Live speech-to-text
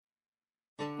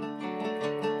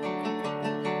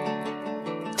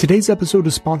Today's episode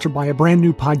is sponsored by a brand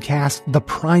new podcast, The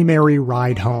Primary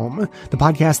Ride Home, the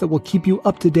podcast that will keep you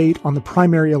up to date on the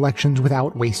primary elections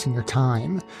without wasting your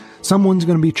time. Someone's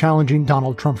going to be challenging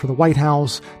Donald Trump for the White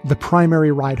House. The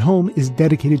Primary Ride Home is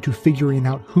dedicated to figuring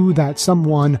out who that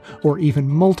someone, or even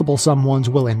multiple someones,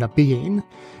 will end up being.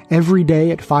 Every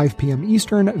day at 5 p.m.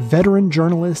 Eastern, veteran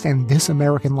journalist and This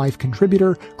American Life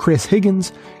contributor Chris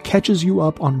Higgins catches you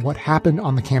up on what happened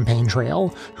on the campaign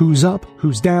trail, who's up,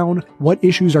 who's down, what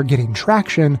issues are getting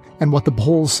traction, and what the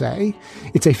polls say.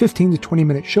 It's a 15 to 20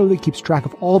 minute show that keeps track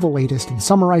of all the latest and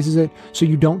summarizes it so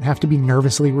you don't have to be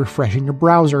nervously refreshing your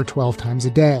browser 12 times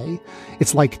a day.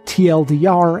 It's like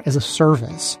TLDR as a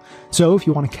service. So if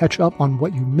you want to catch up on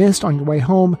what you missed on your way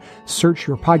home, search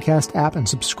your podcast app and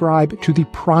subscribe to the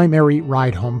Primary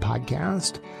Ride Home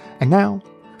podcast. And now,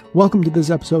 welcome to this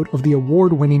episode of the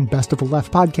award-winning Best of the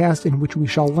Left podcast, in which we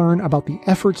shall learn about the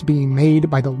efforts being made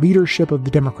by the leadership of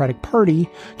the Democratic Party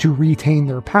to retain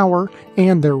their power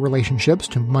and their relationships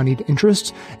to moneyed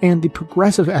interests, and the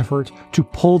progressive effort to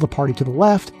pull the party to the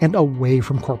left and away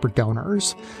from corporate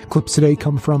donors. Clips today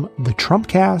come from The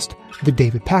Trumpcast, The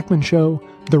David Pakman Show,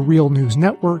 The Real News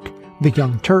Network, The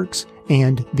Young Turks,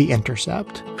 and The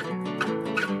Intercept.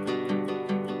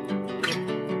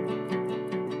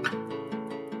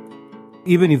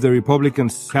 Even if the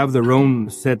Republicans have their own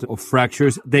set of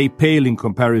fractures, they pale in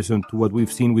comparison to what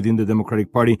we've seen within the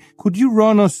Democratic Party. Could you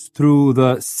run us through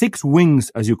the six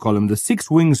wings, as you call them, the six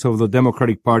wings of the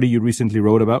Democratic Party you recently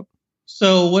wrote about?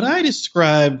 So what I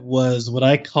described was what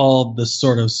I called the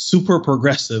sort of super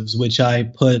progressives, which I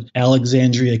put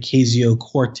Alexandria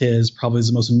Ocasio-Cortez, probably is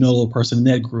the most notable person in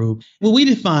that group. What we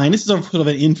define, this is sort of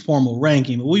an informal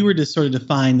ranking, but we were just sort of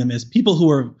define them as people who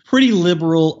are pretty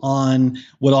liberal on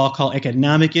what I'll call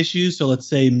economic issues. So let's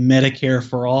say Medicare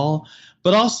for all,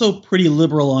 but also pretty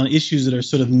liberal on issues that are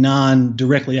sort of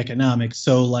non-directly economic.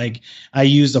 So like I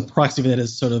use a proxy for that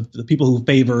as sort of the people who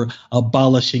favor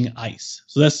abolishing ICE.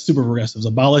 So that's super progressives,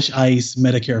 abolish ICE,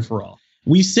 Medicare for all.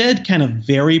 We said kind of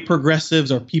very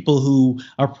progressives are people who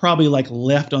are probably like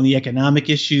left on the economic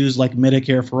issues like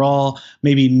Medicare for all,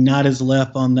 maybe not as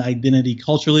left on the identity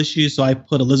cultural issues. So I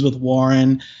put Elizabeth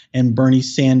Warren and Bernie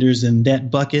Sanders in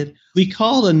that bucket. We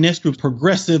call the next group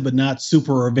progressive, but not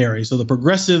super or very. So the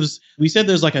progressives, we said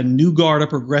there's like a new guard of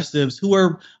progressives who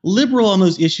are liberal on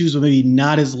those issues, but maybe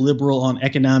not as liberal on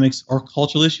economics or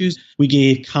cultural issues. We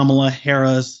gave Kamala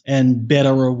Harris and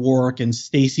Beto O'Rourke and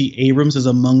Stacey Abrams as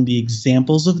among the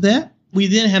examples of that. We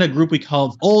then had a group we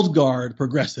called old guard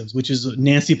progressives, which is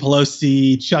Nancy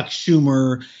Pelosi, Chuck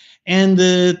Schumer. And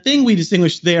the thing we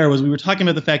distinguished there was we were talking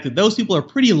about the fact that those people are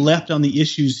pretty left on the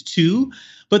issues too,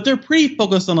 but they're pretty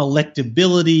focused on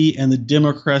electability and the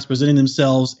Democrats presenting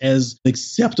themselves as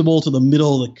acceptable to the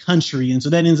middle of the country. And so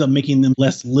that ends up making them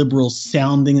less liberal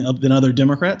sounding than other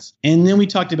Democrats. And then we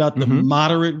talked about the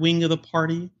moderate wing of the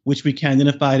party, which we kind of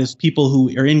identified as people who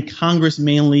are in Congress,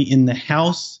 mainly in the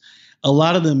House. A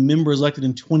lot of the members elected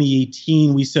in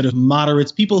 2018, we said of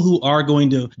moderates, people who are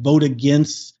going to vote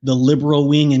against the liberal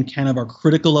wing and kind of are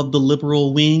critical of the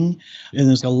liberal wing. And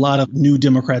there's a lot of new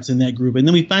Democrats in that group. And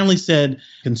then we finally said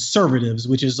conservatives,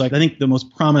 which is like, I think the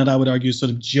most prominent, I would argue, is sort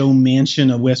of Joe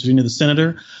Manchin of West Virginia, the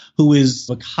senator, who is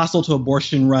like hostile to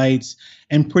abortion rights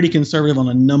and pretty conservative on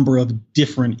a number of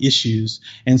different issues.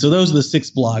 And so those are the six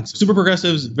blocks: super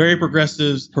progressives, very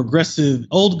progressives, progressive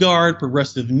old guard,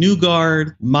 progressive new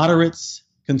guard, moderates,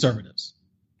 conservatives.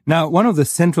 Now, one of the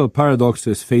central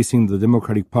paradoxes facing the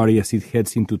Democratic Party as it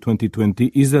heads into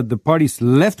 2020 is that the party's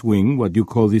left wing, what you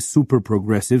call these super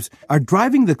progressives, are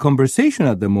driving the conversation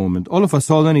at the moment. All of a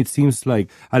sudden, it seems like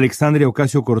Alexandria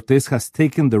Ocasio-Cortez has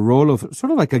taken the role of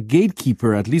sort of like a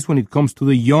gatekeeper, at least when it comes to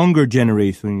the younger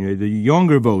generation, the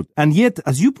younger vote. And yet,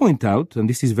 as you point out, and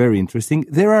this is very interesting,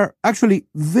 there are actually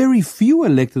very few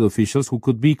elected officials who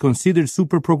could be considered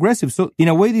super progressive. So in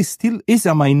a way, this still is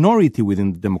a minority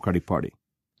within the Democratic Party.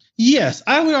 Yes,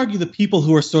 I would argue the people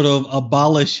who are sort of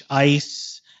abolish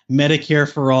ICE,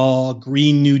 Medicare for all,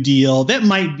 Green New Deal, that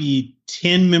might be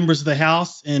 10 members of the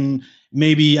House. And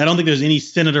maybe, I don't think there's any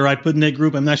senator I'd put in that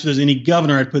group. I'm not sure there's any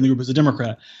governor I'd put in the group as a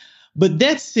Democrat. But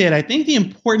that said, I think the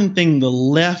important thing the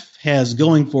left has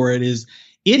going for it is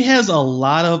it has a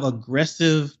lot of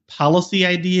aggressive policy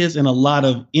ideas and a lot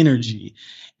of energy.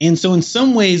 And so in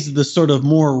some ways, the sort of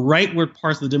more rightward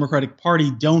parts of the Democratic Party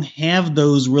don't have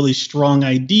those really strong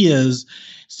ideas.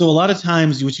 So a lot of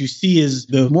times what you see is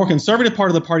the more conservative part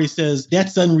of the party says,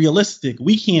 that's unrealistic.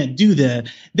 We can't do that.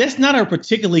 That's not a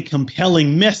particularly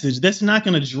compelling message. That's not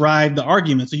going to drive the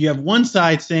argument. So you have one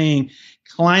side saying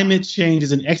climate change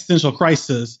is an existential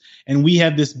crisis, and we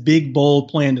have this big, bold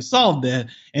plan to solve that.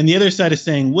 And the other side is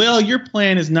saying, well, your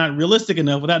plan is not realistic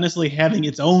enough without necessarily having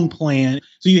its own plan.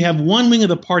 So you have one wing of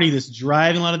the party that's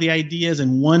driving a lot of the ideas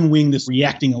and one wing that's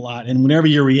reacting a lot. And whenever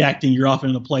you're reacting, you're often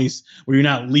in a place where you're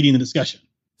not leading the discussion.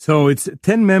 So it's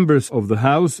 10 members of the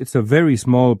House. It's a very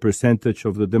small percentage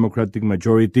of the Democratic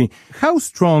majority. How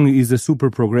strong is the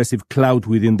super progressive clout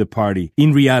within the party?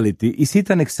 In reality, is it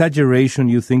an exaggeration,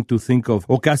 you think, to think of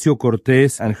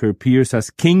Ocasio-Cortez and her peers as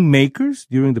kingmakers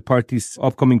during the party's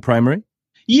upcoming primary?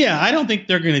 Yeah, I don't think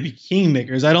they're going to be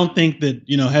kingmakers. I don't think that,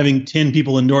 having 10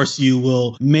 people endorse you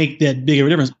will make that big of a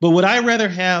difference. But would I rather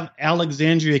have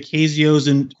Alexandria Ocasio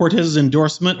and Cortez's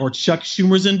endorsement or Chuck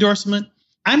Schumer's endorsement?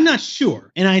 I'm not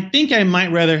sure. And I think I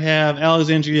might rather have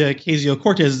Alexandria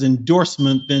Ocasio-Cortez's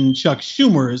endorsement than Chuck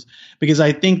Schumer's, because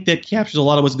I think that captures a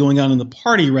lot of what's going on in the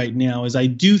party right now. Is I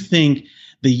do think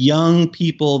the young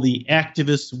people, the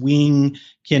activist wing,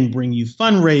 can bring you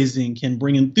fundraising, can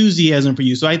bring enthusiasm for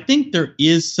you. So I think there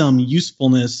is some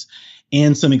usefulness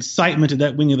and some excitement to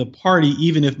that wing of the party,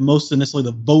 even if most of necessarily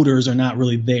the voters are not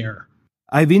really there.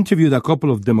 I've interviewed a couple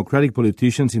of Democratic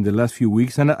politicians in the last few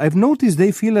weeks, and I've noticed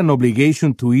they feel an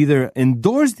obligation to either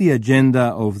endorse the agenda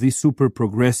of these super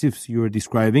progressives you're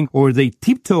describing, or they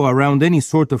tiptoe around any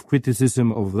sort of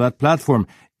criticism of that platform.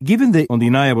 Given the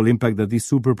undeniable impact that these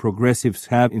super progressives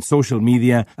have in social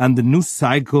media and the news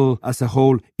cycle as a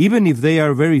whole, even if they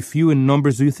are very few in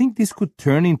numbers, do you think this could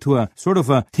turn into a sort of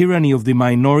a tyranny of the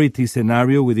minority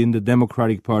scenario within the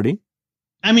Democratic Party?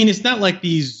 I mean, it's not like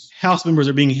these House members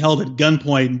are being held at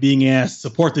gunpoint and being asked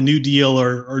support the New Deal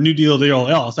or New Deal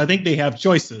else. I think they have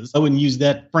choices. I wouldn't use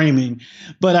that framing.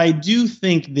 But I do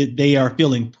think that they are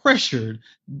feeling pressured.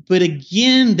 But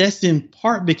again, that's in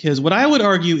part because what I would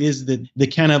argue is that the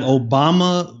kind of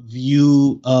Obama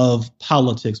view of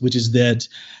politics, which is that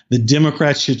the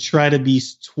Democrats should try to be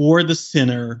toward the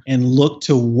center and look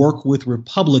to work with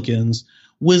Republicans,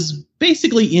 was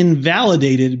basically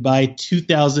invalidated by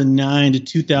 2009 to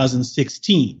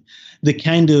 2016. The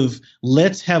kind of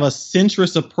let's have a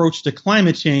centrist approach to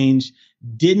climate change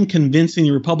didn't convince any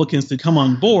Republicans to come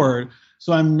on board.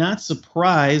 So I'm not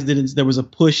surprised that there was a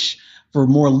push for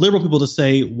more liberal people to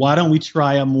say, why don't we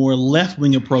try a more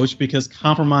left-wing approach, because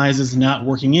compromise is not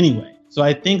working anyway. So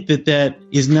I think that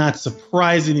is not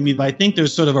surprising to me, but I think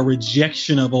there's sort of a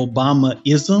rejection of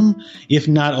Obama-ism, if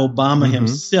not Obama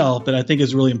himself, that I think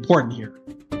is really important here.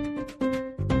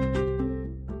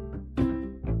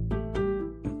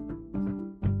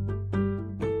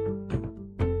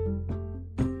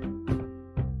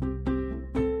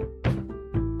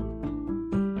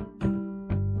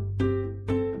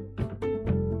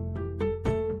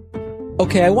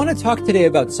 Okay, I want to talk today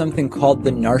about something called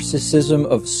the narcissism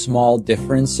of small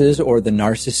differences, or the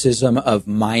narcissism of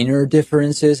minor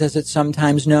differences, as it's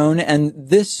sometimes known. And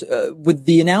this, with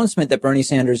the announcement that Bernie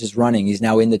Sanders is running, he's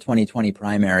now in the 2020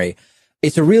 primary,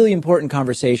 it's a really important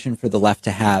conversation for the left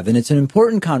to have. And it's an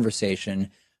important conversation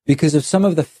because of some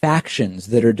of the factions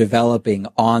that are developing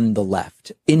on the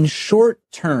left. In short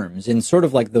terms, in sort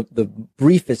of like the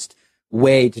briefest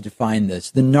way to define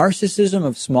this, the narcissism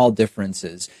of small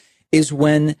differences is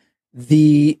when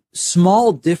the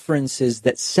small differences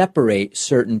that separate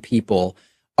certain people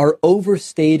are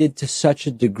overstated to such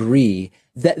a degree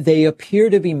that they appear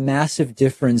to be massive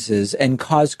differences and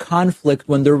cause conflict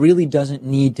when there really doesn't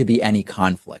need to be any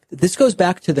conflict. This goes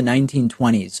back to the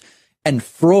 1920s and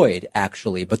Freud,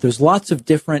 actually, but there's lots of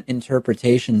different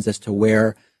interpretations as to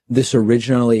where this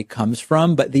originally comes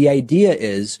from. But the idea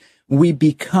is we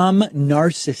become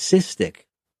narcissistic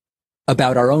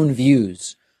about our own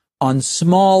views on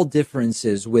small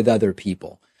differences with other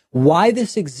people. Why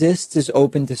this exists is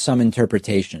open to some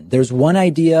interpretation. There's one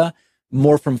idea,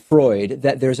 more from Freud,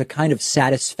 that there's a kind of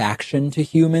satisfaction to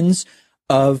humans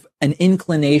of an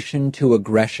inclination to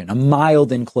aggression, a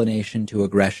mild inclination to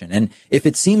aggression. And if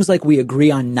it seems like we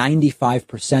agree on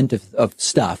 95% of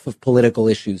stuff, of political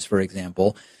issues, for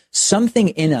example, something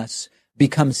in us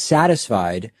becomes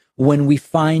satisfied when we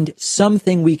find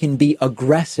something we can be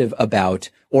aggressive about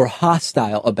or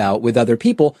hostile about with other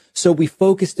people. So we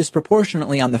focus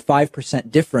disproportionately on the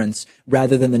 5% difference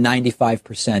rather than the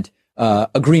 95%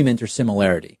 agreement or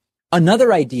similarity.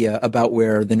 Another idea about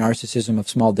where the narcissism of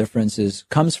small differences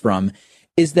comes from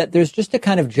is that there's just a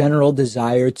kind of general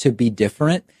desire to be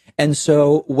different. And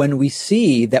so when we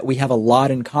see that we have a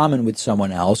lot in common with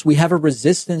someone else, we have a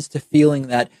resistance to feeling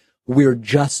that we're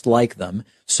just like them.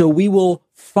 So we will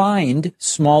find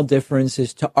small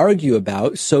differences to argue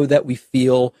about so that we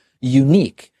feel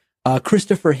unique.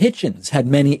 Christopher Hitchens had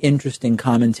many interesting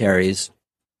commentaries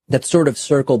that sort of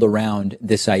circled around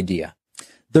this idea.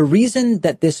 The reason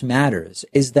that this matters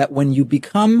is that when you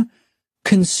become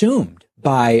consumed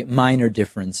by minor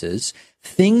differences,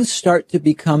 things start to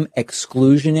become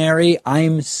exclusionary.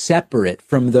 I'm separate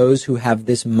from those who have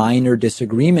this minor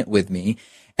disagreement with me.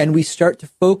 And we start to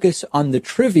focus on the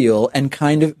trivial and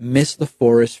kind of miss the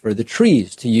forest for the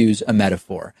trees, to use a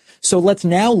metaphor. So let's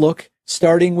now look,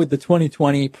 starting with the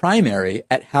 2020 primary,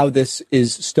 at how this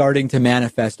is starting to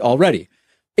manifest already.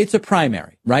 It's a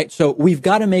primary, right? So we've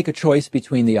got to make a choice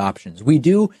between the options. We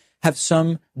do have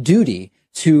some duty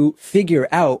to figure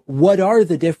out what are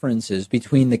the differences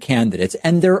between the candidates.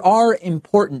 And there are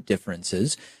important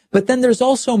differences, but then there's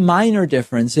also minor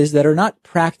differences that are not,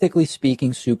 practically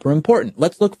speaking, super important.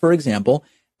 Let's look, for example,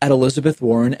 at Elizabeth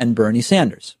Warren and Bernie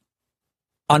Sanders.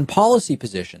 On policy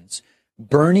positions,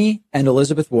 Bernie and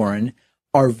Elizabeth Warren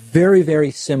are very,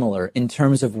 very similar in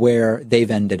terms of where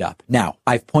they've ended up. Now,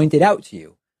 I've pointed out to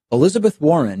you, Elizabeth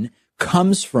Warren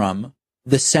comes from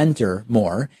the center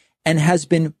more and has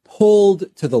been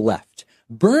pulled to the left.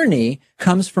 Bernie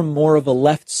comes from more of a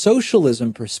left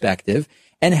socialism perspective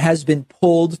and has been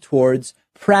pulled towards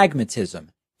pragmatism.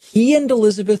 He and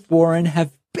Elizabeth Warren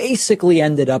have basically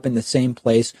ended up in the same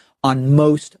place on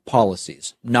most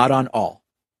policies, not on all.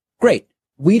 Great.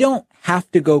 We don't have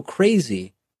to go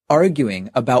crazy arguing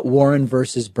about Warren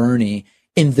versus Bernie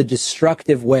in the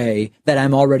destructive way that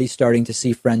I'm already starting to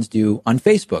see friends do on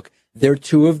Facebook. They're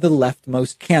two of the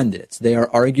leftmost candidates. They are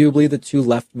arguably the two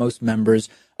leftmost members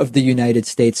of the United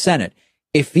States Senate.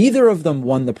 If either of them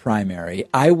won the primary,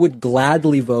 I would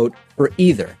gladly vote for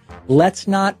either. Let's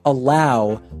not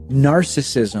allow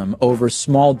narcissism over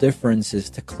small differences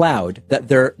to cloud that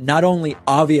they're not only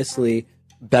obviously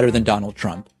better than Donald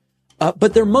Trump,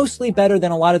 but they're mostly better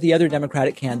than a lot of the other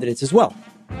Democratic candidates as well.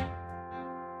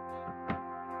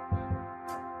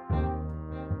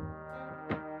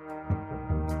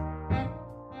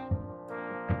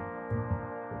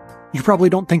 You probably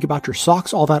don't think about your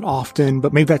socks all that often,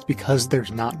 but maybe that's because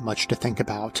there's not much to think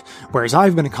about. Whereas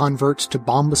I've been a convert to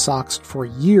Bombas socks for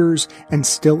years and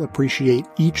still appreciate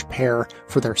each pair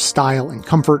for their style and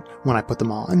comfort when I put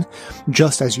them on.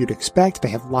 Just as you'd expect, they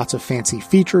have lots of fancy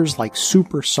features like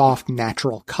super soft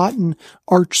natural cotton,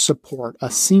 arch support, a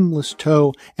seamless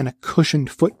toe, and a cushioned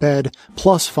footbed,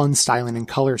 plus fun styling and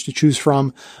colors to choose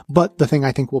from. But the thing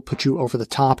I think will put you over the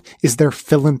top is their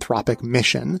philanthropic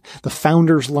mission. The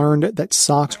founders learned that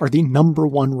socks are the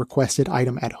 #1 requested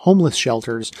item at homeless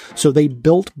shelters, so they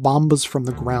built Bombas from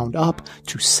the ground up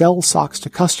to sell socks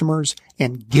to customers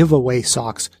and give away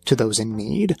socks to those in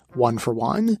need, 1 for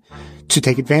 1. To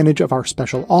take advantage of our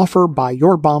special offer, buy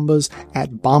your Bombas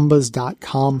at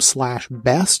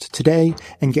bombas.com/best today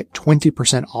and get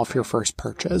 20% off your first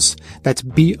purchase. That's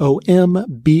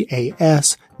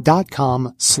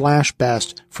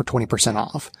BOMBAS.com/best for 20%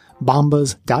 off.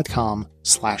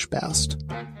 bombas.com/best.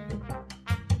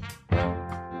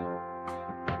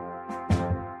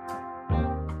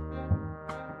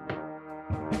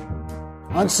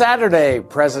 On Saturday,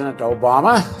 President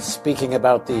Obama, speaking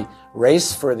about the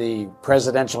race for the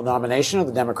presidential nomination of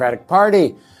the Democratic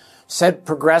Party, said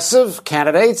progressive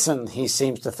candidates, and he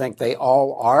seems to think they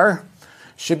all are,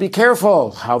 should be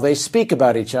careful how they speak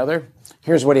about each other.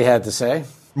 Here's what he had to say.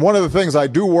 One of the things I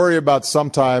do worry about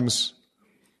sometimes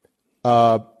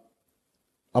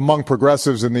among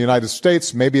progressives in the United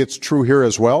States, maybe it's true here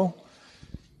as well,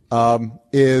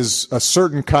 is a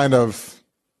certain kind of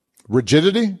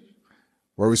rigidity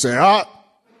where we say,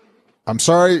 I'm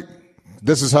sorry,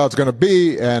 this is how it's going to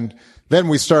be. And then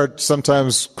we start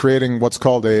sometimes creating what's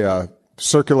called a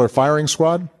circular firing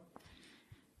squad,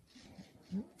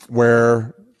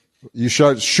 where you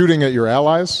start shooting at your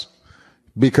allies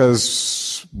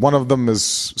because one of them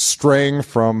is straying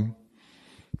from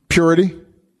purity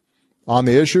on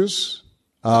the issues.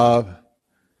 And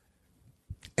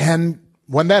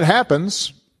when that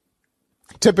happens,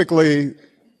 typically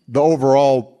the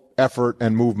overall effort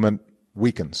and movement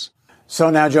weakens. So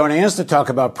now joining us to talk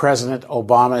about President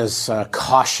Obama's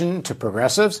caution to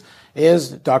progressives is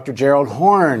Dr. Gerald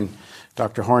Horne.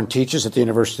 Dr. Horne teaches at the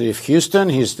University of Houston.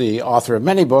 He's the author of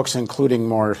many books, including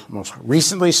most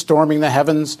recently Storming the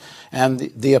Heavens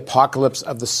and the Apocalypse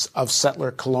of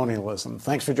Settler Colonialism.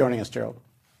 Thanks for joining us, Gerald.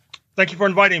 Thank you for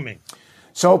inviting me.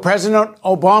 So President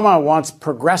Obama wants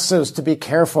progressives to be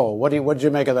careful. What did you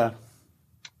make of that?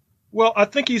 Well, I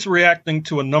think he's reacting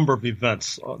to a number of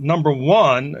events. Number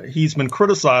one, he's been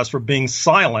criticized for being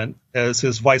silent as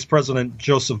his vice president,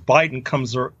 Joseph Biden,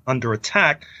 comes under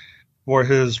attack for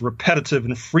his repetitive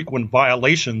and frequent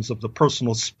violations of the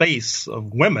personal space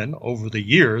of women over the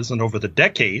years and over the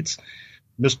decades.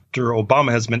 Mr.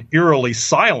 Obama has been eerily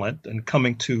silent in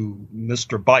coming to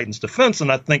Mr. Biden's defense,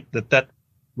 and I think that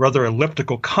rather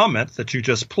elliptical comment that you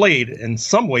just played in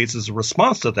some ways is a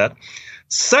response to that.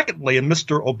 Secondly, in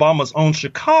Mr. Obama's own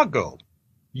Chicago,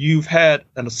 you've had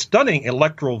a stunning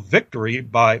electoral victory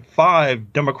by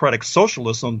 5 Democratic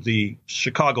socialists on the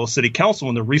Chicago City Council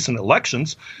in the recent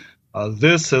elections.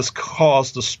 This has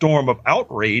caused a storm of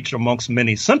outrage amongst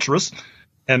many centrists,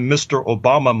 and Mr.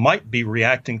 Obama might be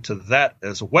reacting to that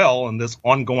as well in this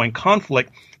ongoing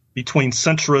conflict between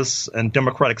centrists and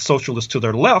Democratic socialists to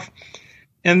their left.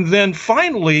 And then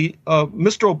finally,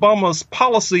 Mr. Obama's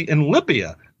policy in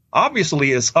Libya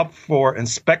obviously is up for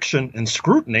inspection and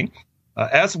scrutiny.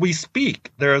 As we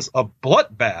speak, there's a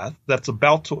bloodbath that's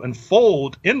about to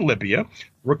unfold in Libya.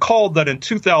 Recall that in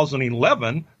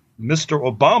 2011, Mr.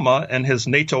 Obama and his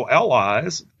NATO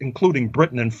allies, including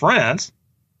Britain and France,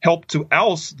 helped to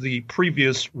oust the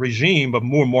previous regime of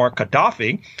Muammar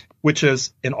Gaddafi, which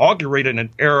has inaugurated an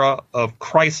era of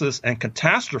crisis and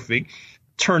catastrophe,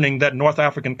 turning that North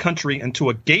African country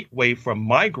into a gateway for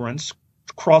migrants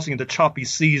crossing the choppy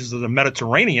seas of the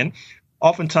Mediterranean,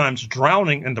 oftentimes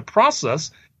drowning in the process.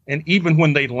 And even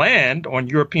when they land on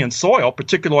European soil,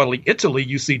 particularly Italy,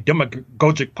 you see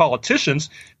demagogic politicians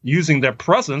using their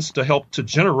presence to help to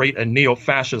generate a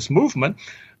neo-fascist movement.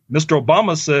 Mr.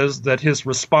 Obama says that his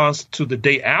response to the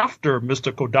day after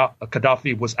Mr.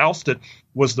 Gaddafi was ousted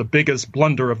was the biggest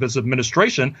blunder of his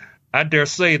administration. I dare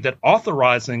say that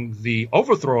authorizing the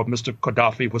overthrow of Mr.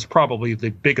 Gaddafi was probably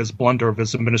the biggest blunder of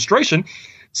his administration.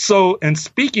 So in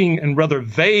speaking in rather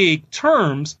vague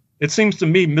terms, it seems to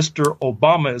me Mr.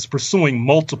 Obama is pursuing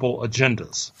multiple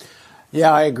agendas.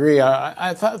 Yeah, I agree.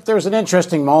 I thought there was an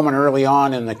interesting moment early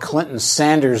on in the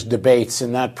Clinton-Sanders debates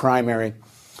in that primary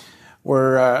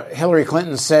where Hillary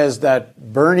Clinton says that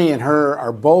Bernie and her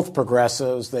are both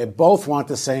progressives. They both want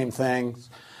the same things.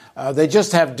 They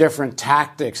just have different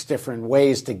tactics, different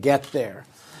ways to get there.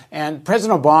 And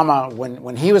President Obama,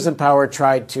 when he was in power,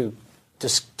 tried to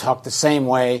talk the same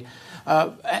way.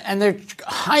 And they're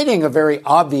hiding a very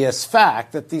obvious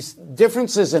fact that these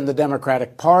differences in the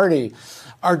Democratic Party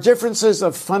are differences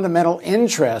of fundamental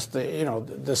interest.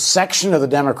 The section of the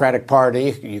Democratic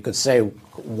Party, you could say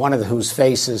one of whose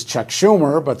face is Chuck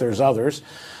Schumer, but there's others,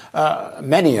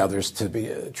 many others to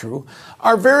be true,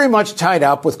 are very much tied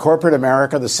up with corporate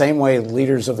America the same way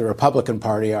leaders of the Republican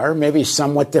Party are, maybe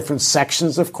somewhat different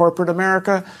sections of corporate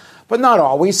America, but not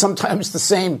always. Sometimes the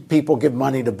same people give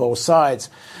money to both sides.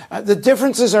 The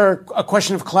differences are a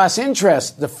question of class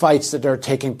interest, the fights that are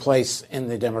taking place in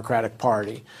the Democratic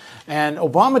Party. And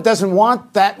Obama doesn't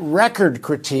want that record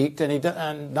critiqued,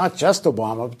 and not just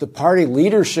Obama, but the party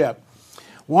leadership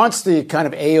wants the kind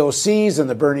of AOCs and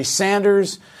the Bernie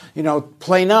Sanders,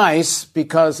 play nice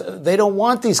because they don't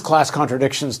want these class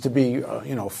contradictions to be,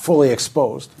 fully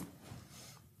exposed.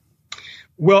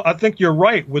 Well, I think you're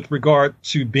right with regard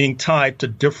to being tied to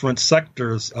different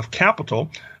sectors of capital.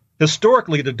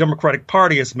 Historically, the Democratic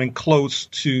Party has been close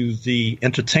to the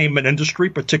entertainment industry,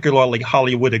 particularly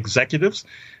Hollywood executives.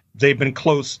 They've been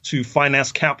close to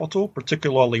finance capital,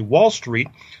 particularly Wall Street.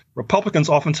 Republicans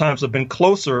oftentimes have been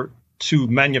closer to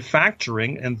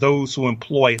manufacturing and those who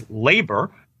employ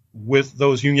labor, with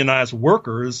those unionized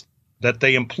workers that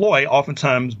they employ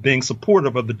oftentimes being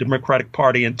supportive of the Democratic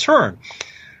Party in turn.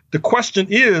 The question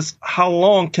is, how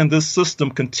long can this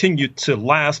system continue to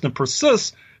last and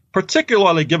persist,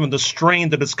 particularly given the strain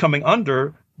that it's coming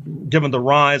under, given the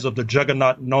rise of the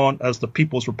juggernaut known as the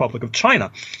People's Republic of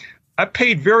China? I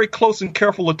paid very close and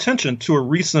careful attention to a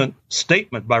recent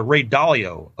statement by Ray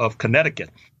Dalio of Connecticut,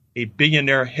 a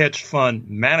billionaire hedge fund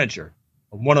manager,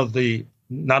 one of the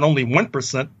not only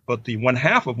 1%, but the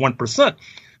 1/2 of 1%,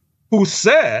 who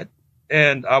said,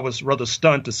 and I was rather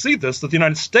stunned to see this, that the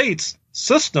United States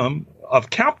system of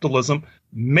capitalism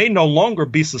may no longer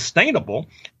be sustainable,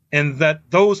 and that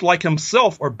those like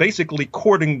himself are basically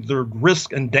courting the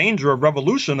risk and danger of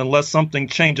revolution unless something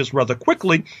changes rather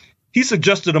quickly. He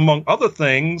suggested, among other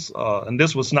things, and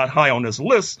this was not high on his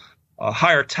list,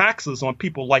 higher taxes on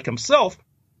people like himself.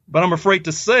 But I'm afraid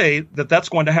to say that that's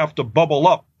going to have to bubble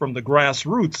up from the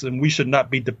grassroots, and we should not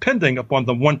be depending upon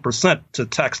the 1% to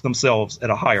tax themselves at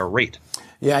a higher rate.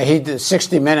 Yeah, he did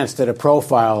 60 Minutes did a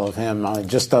profile of him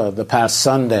just the past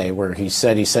Sunday where he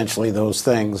said essentially those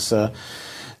things.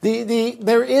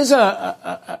 There is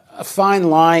a fine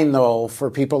line, though, for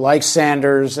people like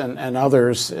Sanders and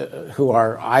others who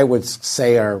are, I would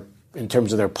say, are, in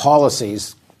terms of their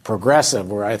policies, progressive,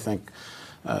 where I think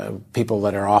people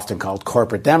that are often called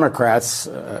corporate Democrats,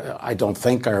 I don't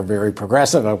think are very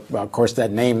progressive. Of course,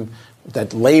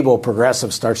 that label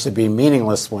progressive starts to be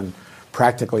meaningless when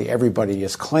practically everybody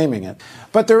is claiming it.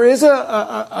 But there is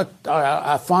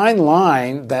a fine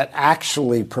line that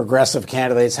actually progressive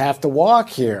candidates have to walk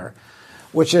here,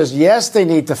 which is, yes, they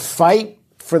need to fight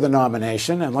for the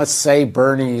nomination. And let's say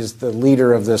Bernie is the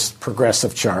leader of this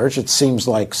progressive charge. It seems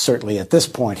like certainly at this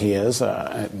point he is.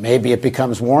 Maybe it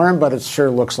becomes Warren, but it sure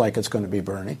looks like it's going to be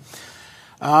Bernie.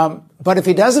 But if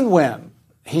he doesn't win,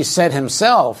 he said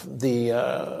himself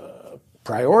the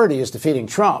priority is defeating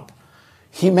Trump.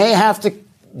 He may have to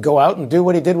go out and do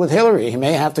what he did with Hillary. He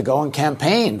may have to go and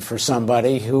campaign for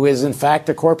somebody who is, in fact,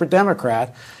 a corporate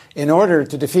Democrat in order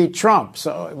to defeat Trump.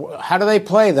 So how do they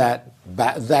play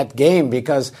that game?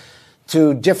 Because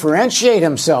to differentiate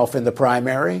himself in the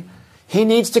primary, he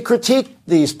needs to critique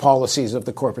these policies of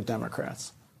the corporate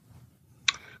Democrats.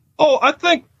 Oh, I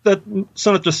think that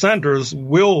Senator Sanders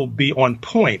will be on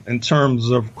point in terms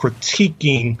of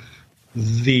critiquing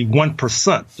the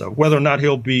 1%. Whether or not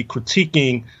he'll be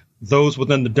critiquing those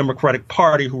within the Democratic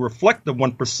Party who reflect the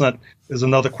 1% is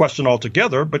another question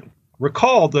altogether. But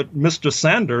recall that Mr.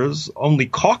 Sanders only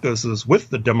caucuses with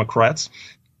the Democrats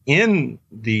in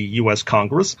the U.S.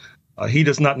 Congress. He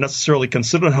does not necessarily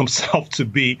consider himself to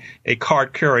be a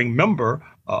card-carrying member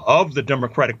of the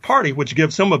Democratic Party, which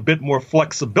gives him a bit more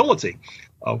flexibility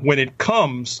when it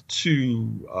comes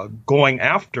to going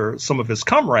after some of his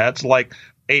comrades like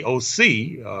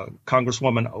AOC,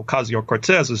 Congresswoman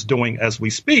Ocasio-Cortez, is doing as we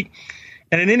speak.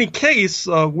 And in any case,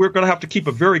 we're going to have to keep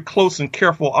a very close and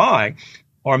careful eye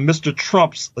on Mr.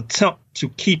 Trump's attempt to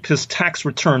keep his tax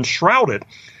return shrouded.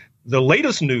 The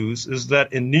latest news is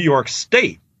that in New York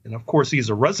State, and of course he's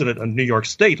a resident of New York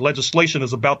State, legislation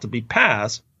is about to be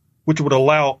passed which would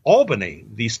allow Albany,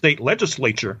 the state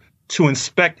legislature, to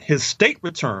inspect his state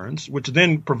returns, which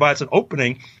then provides an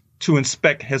opening to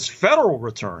inspect his federal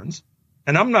returns.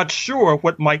 And I'm not sure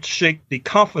what might shake the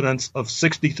confidence of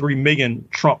 63 million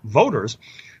Trump voters,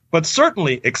 but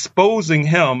certainly exposing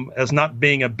him as not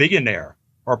being a billionaire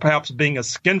or perhaps being a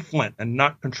skinflint and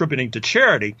not contributing to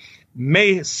charity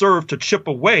may serve to chip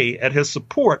away at his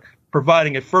support,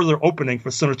 providing a further opening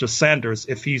for Senator Sanders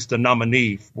if he's the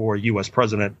nominee for U.S.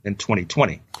 president in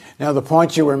 2020. Now, the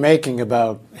point you were making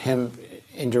about him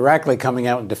indirectly coming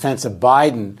out in defense of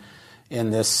Biden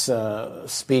in this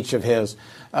speech of his,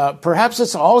 perhaps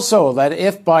it's also that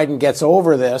if Biden gets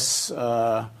over this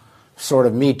sort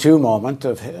of Me Too moment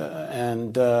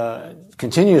and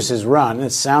continues his run, it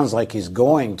sounds like he's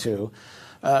going to,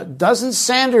 doesn't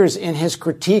Sanders, in his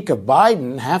critique of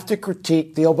Biden, have to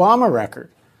critique the Obama record?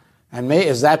 And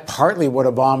is that partly what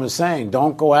Obama is saying?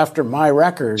 Don't go after my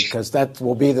record because that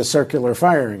will be the circular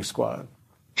firing squad.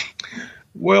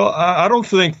 Well, I don't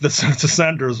think that Senator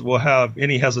Sanders will have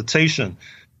any hesitation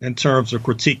in terms of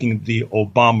critiquing the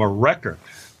Obama record.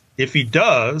 If he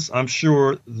does, I'm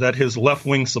sure that his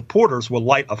left-wing supporters will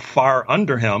light a fire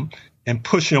under him and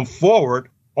push him forward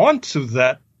onto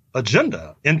that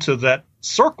agenda, into that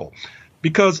circle.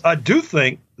 Because I do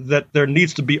think that there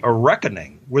needs to be a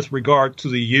reckoning with regard to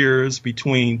the years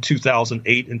between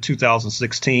 2008 and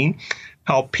 2016,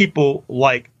 how people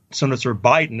like Senator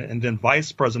Biden and then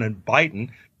Vice President Biden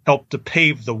helped to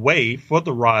pave the way for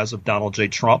the rise of Donald J.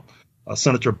 Trump.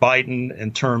 Senator Biden,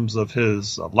 in terms of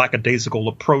his lackadaisical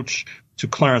approach to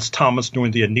Clarence Thomas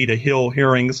during the Anita Hill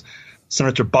hearings.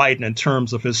 Senator Biden, in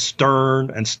terms of his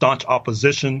stern and staunch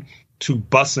opposition to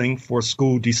busing for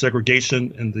school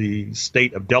desegregation in the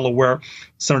state of Delaware.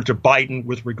 Senator Biden,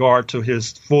 with regard to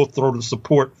his full-throated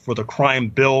support for the crime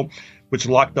bill, which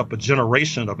locked up a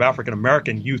generation of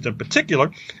African-American youth in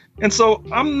particular. And so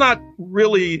I'm not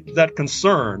really that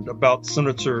concerned about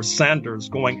Senator Sanders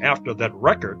going after that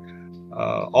record,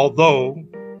 although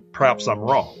perhaps I'm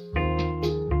wrong.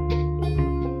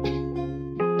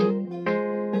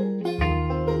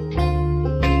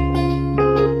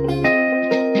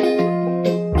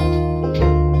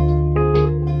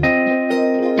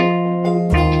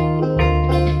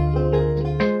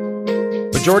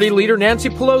 Majority Leader Nancy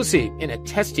Pelosi, in a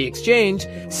testy exchange,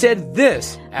 said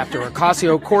this after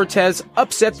Ocasio-Cortez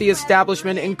upset the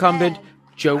establishment incumbent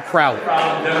Joe Crowley.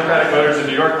 Democratic voters in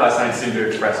New York last night seemed to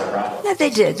express a problem. Yeah,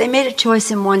 they did. They made a choice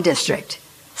in one district.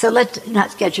 So let's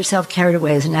not get yourself carried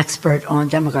away as an expert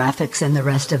on demographics and the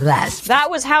rest of that.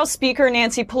 That was House Speaker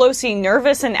Nancy Pelosi,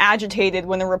 nervous and agitated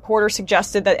when the reporter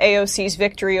suggested that AOC's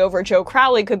victory over Joe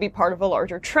Crowley could be part of a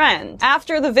larger trend.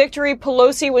 After the victory,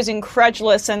 Pelosi was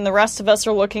incredulous, and the rest of us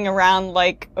are looking around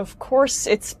like, of course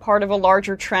it's part of a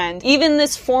larger trend. Even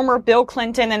this former Bill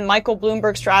Clinton and Michael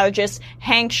Bloomberg strategist,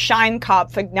 Hank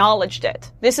Scheinkopf, acknowledged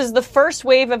it. This is the first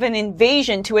wave of an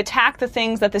invasion to attack the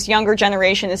things that this younger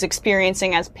generation is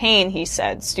experiencing as has pain, he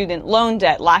said. Student loan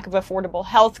debt, lack of affordable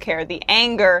health care, the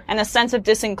anger, and a sense of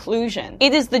disinclusion.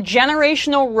 It is the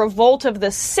generational revolt of the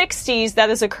 60s that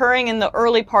is occurring in the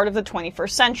early part of the 21st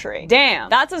century.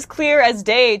 Damn, that's as clear as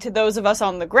day to those of us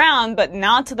on the ground, but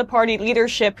not to the party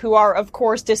leadership, who are, of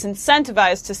course,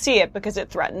 disincentivized to see it because it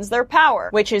threatens their power.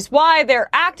 Which is why they're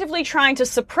actively trying to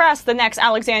suppress the next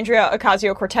Alexandria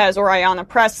Ocasio-Cortez or Ayanna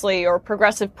Pressley or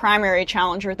progressive primary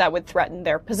challenger that would threaten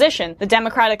their position. The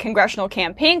Democratic Congressional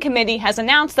Campaign Committee has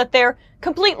announced that they're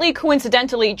completely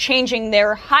coincidentally changing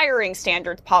their hiring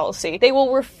standards policy. They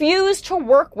will refuse to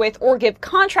work with or give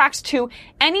contracts to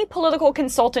any political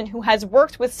consultant who has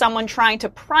worked with someone trying to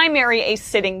primary a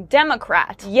sitting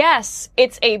Democrat. Yes,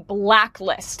 it's a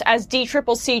blacklist, as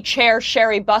DCCC Chair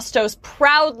Sherry Bustos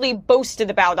proudly boasted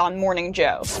about on Morning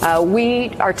Joe. We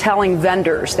are telling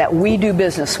vendors that we do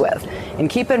business with, and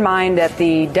keep in mind that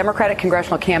the Democratic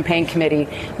Congressional Campaign Committee,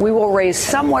 we will raise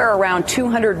somewhere around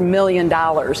 $200 million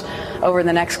over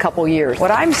the next couple years.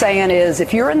 What I'm saying is,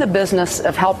 if you're in the business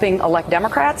of helping elect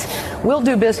Democrats, we'll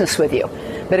do business with you.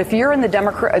 But if you're in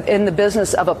the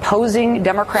business of opposing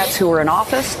Democrats who are in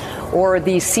office, or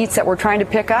the seats that we're trying to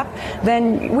pick up,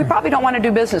 then we probably don't want to do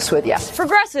business with you.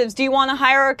 Progressives, do you want to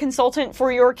hire a consultant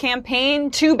for your campaign?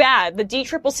 Too bad. The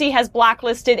DCCC has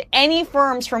blacklisted any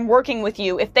firms from working with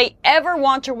you if they ever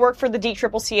want to work for the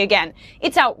DCCC again.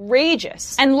 It's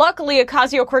outrageous. And luckily,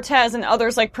 Ocasio-Cortez and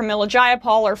others like Pramila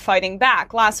Jayapal are fighting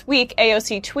back. Last week,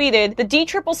 AOC tweeted, the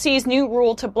DCCC's new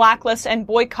rule to blacklist and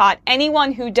boycott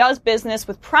anyone who does business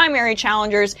with primary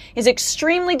challengers is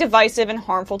extremely divisive and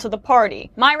harmful to the party.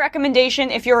 My recommendation,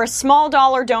 if you're a small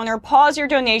dollar donor, pause your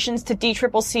donations to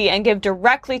DCCC and give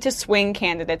directly to swing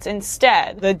candidates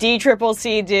instead. The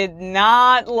DCCC did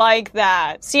not like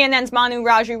that. CNN's Manu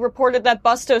Raju reported that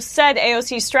Bustos said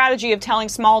AOC's strategy of telling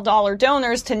small dollar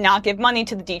donors to not give money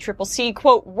to the DCCC,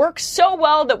 quote, worked so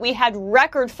well that we had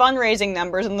record fundraising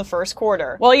numbers in the first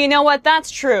quarter. Well, you know what?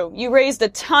 That's true. You raised a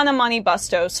ton of money,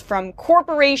 Bustos, from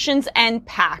corporations and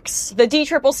PACs. The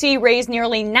DCCC raised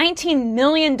nearly $19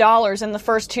 million in the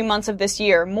first 2 months of this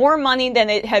year, more money than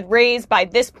it had raised by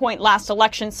this point last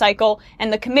election cycle,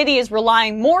 and the committee is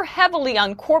relying more heavily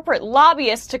on corporate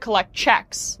lobbyists to collect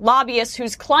checks. Lobbyists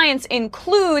whose clients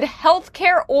include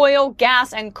healthcare, oil,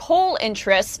 gas, and coal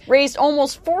interests raised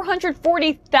almost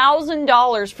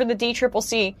 $440,000 for the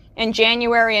DCCC in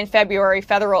January and February,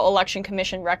 Federal Election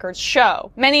Commission records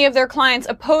show. Many of their clients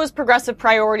oppose progressive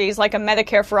priorities like a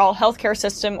Medicare for all healthcare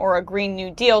system or a Green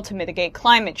New Deal to mitigate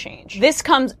climate change. This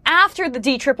comes after the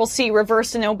DCCC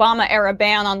reversed an Obama-era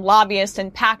ban on lobbyist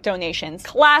and PAC donations.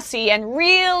 Classy and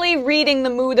really reading the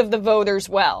mood of the voters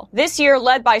well. This year,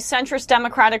 led by centrist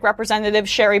Democratic Representative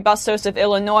Sherry Bustos of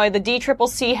Illinois, the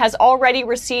DCCC has already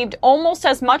received almost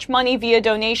as much money via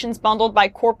donations bundled by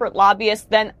corporate lobbyists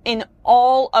than in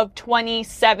all of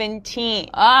 2017.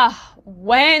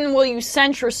 When will you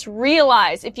centrists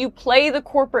realize if you play the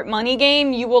corporate money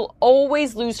game, you will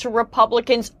always lose to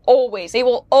Republicans, always. They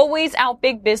will always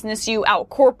out-big business you,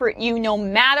 out-corporate you, no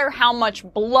matter how much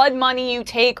blood money you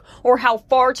take or how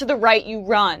far to the right you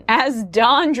run. As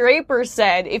Don Draper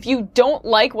said, if you don't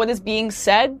like what is being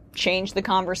said, change the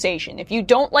conversation. If you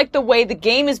don't like the way the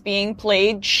game is being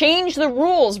played, change the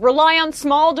rules, rely on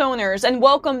small donors, and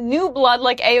welcome new blood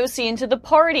like AOC into the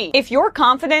party. If you're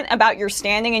confident about your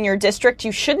standing in your district,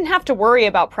 you shouldn't have to worry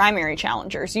about primary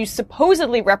challengers. You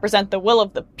supposedly represent the will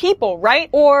of the people, right?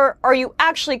 Or are you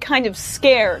actually kind of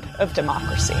scared of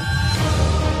democracy?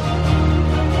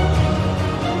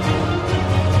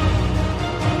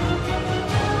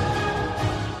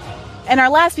 In our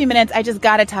last few minutes, I just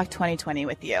got to talk 2020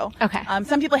 with you. Okay.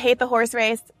 Some people hate the horse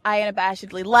race. I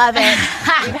unabashedly love it.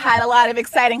 We've had a lot of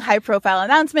exciting high-profile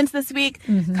announcements this week.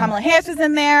 Mm-hmm. Kamala Harris is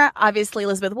in there. Obviously,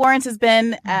 Elizabeth Warren has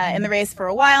been in the race for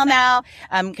a while now.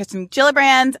 Kirsten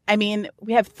Gillibrand. I mean,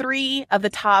 we have 3 of the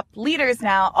top leaders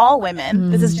now, all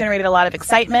women. This has generated a lot of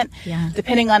excitement. Yeah.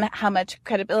 Depending on how much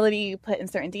credibility you put in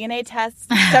certain DNA tests,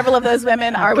 several of those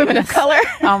women are women of color.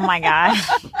 Oh, my gosh.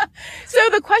 So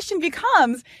the question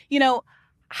becomes,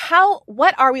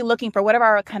 what are we looking for? What are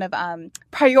our kind of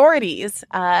priorities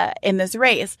in this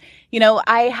race?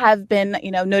 I have been,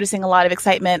 noticing a lot of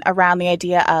excitement around the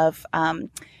idea of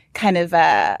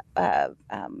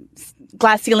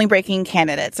glass ceiling breaking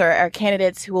candidates or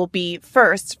candidates who will be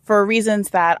first for reasons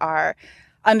that are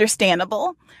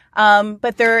understandable.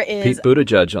 But there is Pete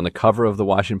Buttigieg on the cover of the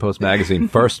Washington Post magazine,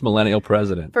 first millennial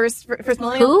president. First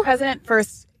millennial president,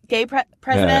 first gay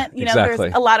president. Yeah, exactly.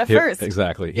 There's a lot of firsts.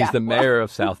 Exactly. He's the mayor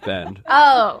of South Bend.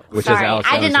 Oh, which sorry. is Alex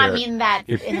I did not here. mean that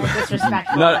in a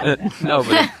disrespectful way. No,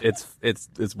 but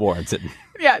it's warranted.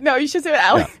 Yeah, no, you should say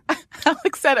what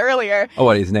Alex said earlier. Oh,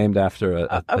 what? He's named after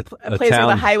a place town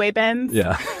where the highway bends.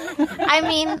 Yeah. I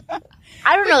mean,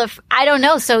 I don't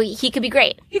know. So he could be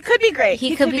great. He could be great.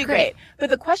 He could be great. But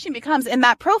the question becomes, in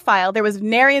that profile, there was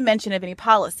nary a mention of any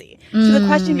policy. So the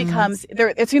question becomes,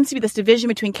 there seems to be this division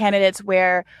between candidates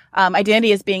where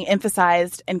identity is being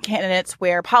emphasized and candidates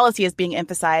where policy is being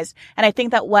emphasized. And I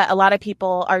think that what a lot of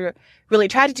people are really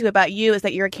attracted to about you is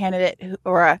that you're a candidate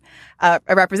or a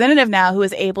representative now who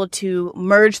is able to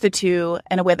merge the two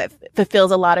in a way that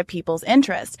fulfills a lot of people's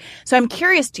interest. So I'm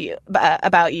curious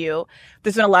about you.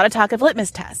 There's been a lot of talk of litmus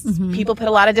tests. Mm-hmm. People put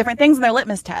a lot of different things in their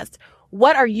litmus tests.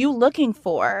 What are you looking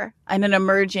for in an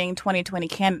emerging 2020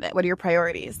 candidate? What are your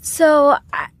priorities? So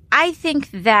I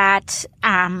think that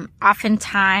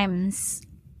oftentimes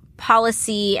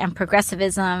policy and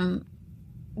progressivism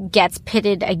gets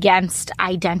pitted against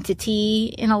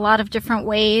identity in a lot of different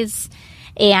ways,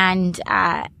 and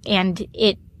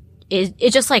it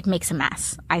just like makes a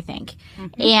mess, I think.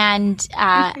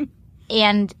 Mm-hmm.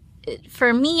 And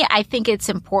for me, I think it's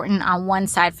important on one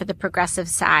side, for the progressive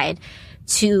side,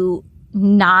 to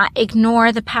not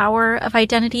ignore the power of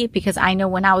identity, because I know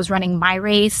when I was running my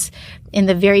race in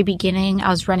the very beginning, I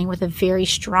was running with a very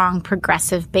strong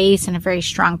progressive base and a very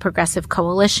strong progressive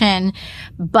coalition,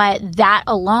 but that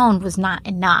alone was not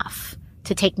enough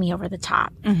to take me over the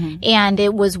top. Mm-hmm. And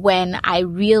it was when I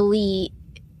really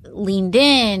leaned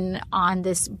in on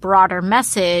this broader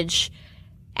message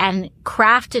and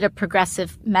crafted a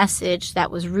progressive message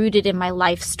that was rooted in my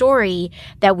life story,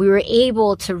 that we were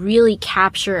able to really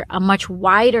capture a much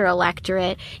wider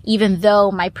electorate, even though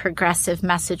my progressive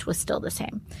message was still the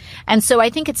same. And so I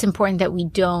think it's important that we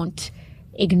don't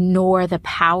ignore the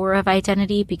power of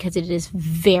identity, because it is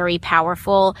very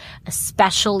powerful,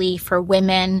 especially for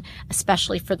women,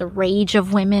 especially for the rage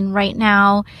of women right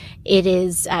now. It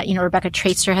is, Rebecca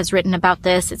Traister has written about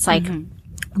this. It's like,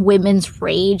 women's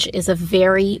rage is a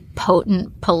very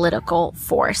potent political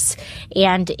force,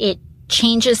 and it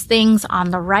changes things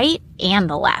on the right and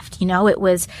the left. It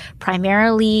was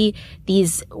primarily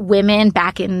these women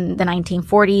back in the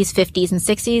 1940s, 50s, and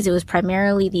 60s. It was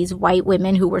primarily these white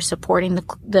women who were supporting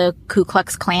the Ku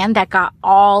Klux Klan that got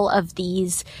all of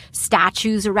these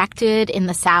statues erected in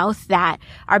the South that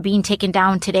are being taken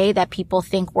down today, that people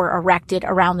think were erected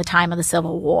around the time of the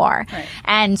Civil War. Right.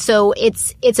 And so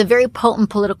it's a very potent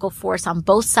political force on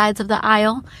both sides of the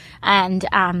aisle. And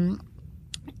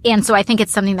so I think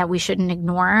it's something that we shouldn't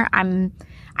ignore.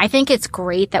 I think it's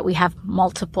great that we have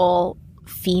multiple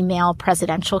female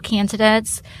presidential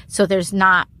candidates, so there's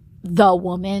not the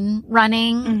woman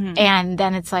running, and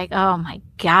then it's like, oh my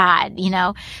God,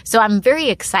 So I'm very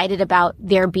excited about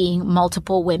there being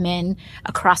multiple women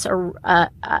across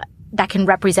that can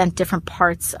represent different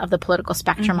parts of the political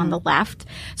spectrum on the left.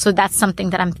 So that's something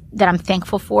that I'm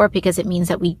thankful for, because it means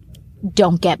that we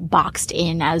don't get boxed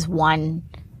in as one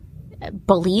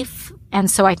belief. And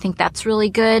so I think that's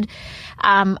really good.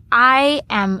 I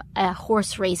am a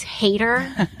horse race hater.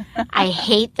 I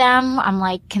hate them. I'm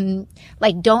like,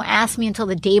 don't ask me until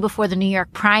the day before the New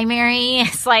York primary.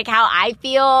 It's like how I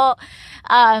feel.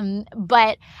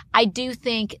 But I do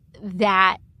think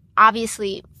that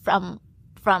obviously from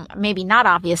maybe not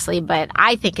obviously, but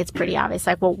I think it's pretty obvious.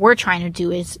 Like, what we're trying to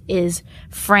do is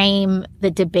frame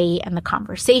the debate and the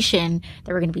conversation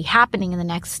that we're going to be happening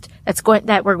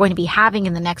that we're going to be having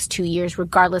in the next 2 years,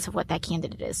 regardless of what that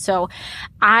candidate is. So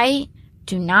I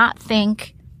do not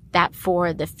think that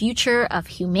for the future of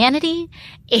humanity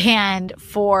and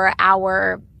for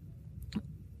our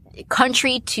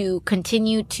country to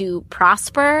continue to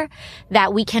prosper,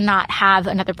 that we cannot have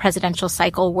another presidential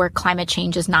cycle where climate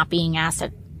change is not being asked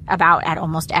about at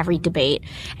almost every debate.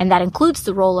 And that includes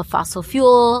the role of fossil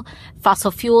fuel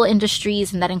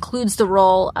industries, and that includes the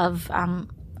role of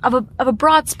a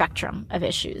broad spectrum of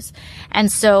issues. And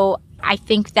so I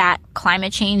think that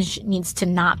climate change needs to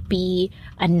not be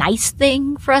a nice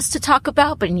thing for us to talk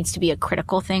about, but it needs to be a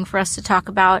critical thing for us to talk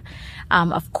about.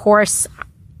 Of course,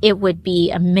 it would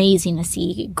be amazing to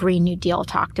see Green New Deal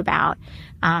talked about.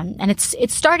 And it's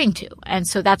starting to. And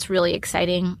so that's really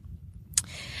exciting.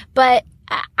 But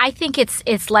I think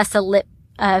it's less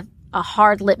a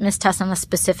hard litmus test on the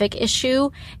specific issue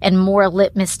and more a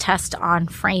litmus test on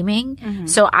framing. Mm-hmm.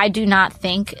 So I do not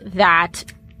think that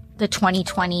the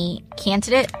 2020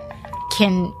 candidate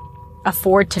can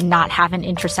afford to not have an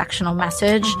intersectional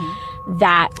message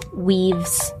that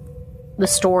weaves the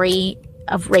story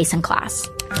of race and class.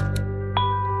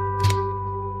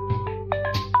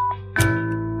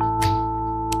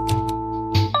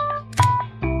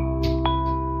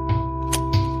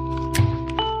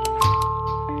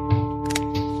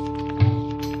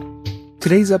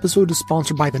 Today's episode is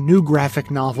sponsored by the new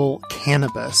graphic novel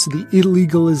Cannabis, the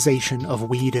Illegalization of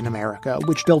Weed in America,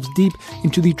 which delves deep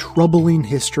into the troubling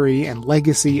history and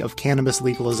legacy of cannabis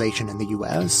legalization in the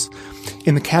U.S.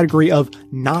 In the category of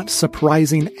not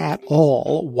surprising at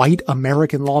all, white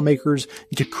American lawmakers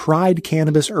decried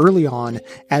cannabis early on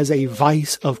as a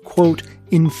vice of, quote,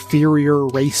 inferior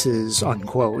races,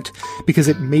 unquote, because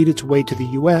it made its way to the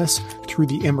U.S. through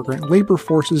the immigrant labor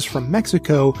forces from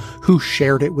Mexico who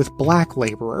shared it with black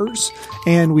laborers.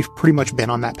 And we've pretty much been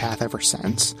on that path ever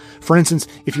since. For instance,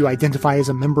 if you identify as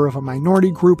a member of a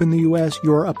minority group in the U.S.,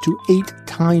 you're up to 8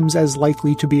 times as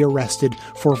likely to be arrested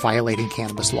for violating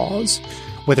cannabis laws.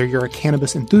 Whether you're a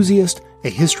cannabis enthusiast, a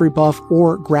history buff,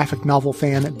 or graphic novel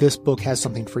fan, this book has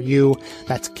something for you.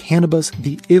 That's Cannabis,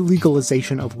 the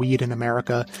Illegalization of Weed in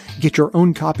America. Get your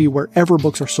own copy wherever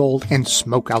books are sold and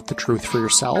smoke out the truth for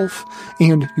yourself.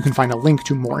 And you can find a link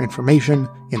to more information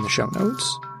in the show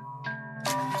notes.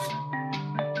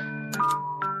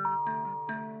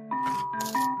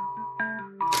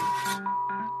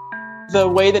 The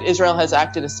way that Israel has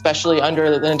acted, especially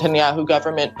under the Netanyahu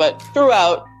government, but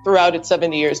throughout its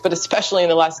 70 years, but especially in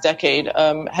the last decade,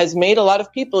 has made a lot of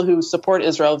people who support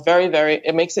Israel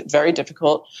it makes it very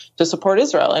difficult to support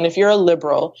Israel. And if you're a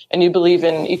liberal and you believe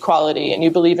in equality and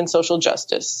you believe in social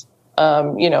justice,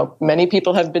 many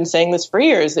people have been saying this for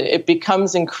years, it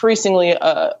becomes increasingly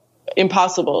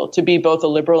impossible to be both a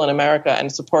liberal in America and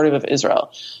supportive of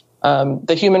Israel.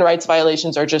 The human rights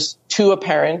violations are just too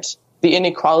apparent. The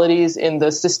inequalities in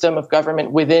the system of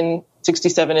government within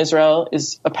 67 Israel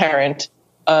is apparent.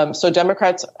 So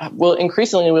Democrats will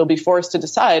increasingly be forced to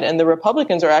decide, and the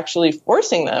Republicans are actually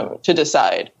forcing them to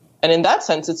decide. And in that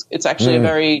sense, it's actually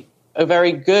a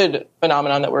very good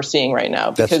phenomenon that we're seeing right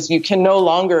now, because you can no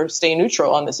longer stay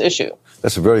neutral on this issue.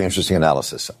 That's a very interesting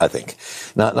analysis, I think.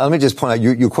 Now let me just point out,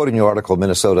 you quote in your article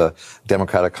Minnesota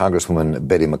Democratic Congresswoman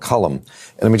Betty McCollum,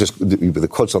 and let me just, the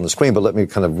quote's on the screen, but let me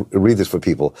kind of read this for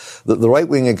people. The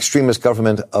right-wing extremist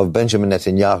government of Benjamin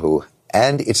Netanyahu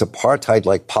and its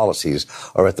apartheid-like policies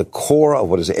are at the core of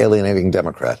what is alienating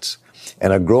Democrats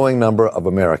and a growing number of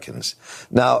Americans.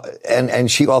 Now, and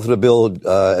she authored a bill,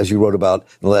 as you wrote about in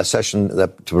the last session,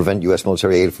 that to prevent U.S.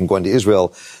 military aid from going to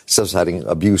Israel, subsidizing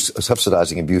abuse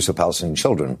of Palestinian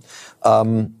children.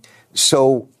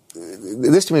 So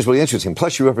this to me is really interesting.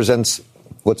 Plus, she represents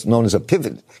what's known as a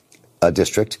pivot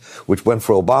district, which went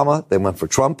for Obama, then went for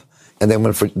Trump, and then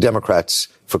went for Democrats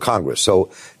for Congress. So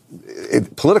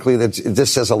politically,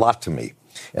 this says a lot to me.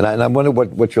 And I wonder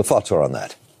what your thoughts are on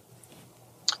that.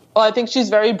 Well, I think she's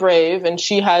very brave, and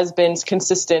she has been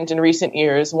consistent in recent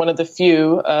years, one of the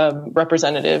few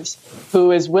representatives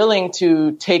who is willing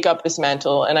to take up this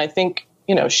mantle. And I think,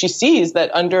 she sees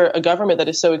that under a government that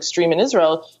is so extreme in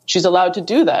Israel, she's allowed to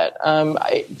do that.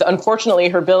 Unfortunately,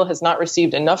 her bill has not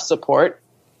received enough support.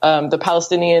 The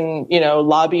Palestinian,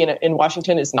 lobby in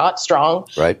Washington is not strong.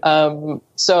 Right.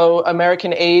 So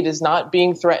American aid is not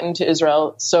being threatened to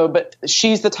Israel. But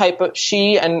she's the type of,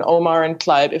 she and Omar and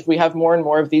Tlaib, if we have more and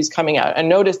more of these coming out, and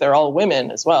notice they're all women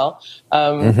as well.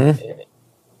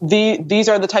 These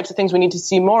are the types of things we need to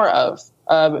see more of.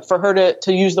 For her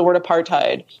to use the word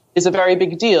apartheid is a very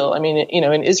big deal. I mean,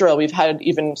 in Israel, we've had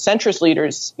even centrist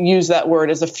leaders use that word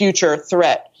as a future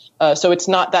threat. So it's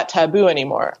not that taboo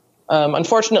anymore.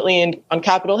 Unfortunately, on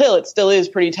Capitol Hill, it still is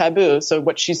pretty taboo. So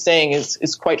what she's saying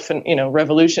is quite,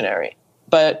 revolutionary.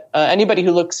 But anybody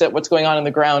who looks at what's going on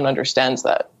the ground understands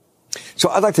that. So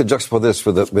I'd like to juxtapose this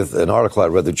with an article I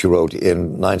read that you wrote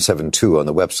in 972 on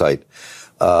the website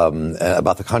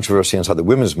about the controversy inside the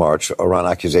Women's March around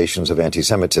accusations of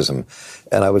anti-Semitism.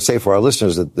 And I would say for our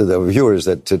listeners, the viewers,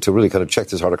 that to really kind of check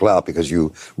this article out, because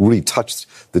you really touched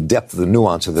the depth of the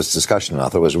nuance of this discussion. I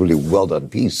thought it was a really well done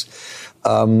piece.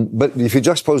 But if you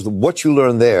juxtapose what you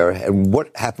learned there and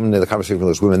what happened in the conversation with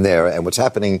those women there and what's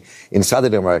happening inside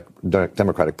the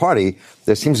Democratic Party,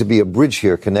 there seems to be a bridge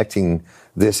here connecting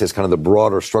this as kind of the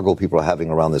broader struggle people are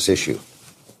having around this issue.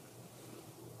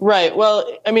 Right. Well,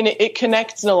 I mean, it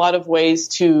connects in a lot of ways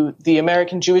to the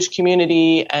American Jewish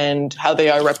community and how they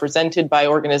are represented by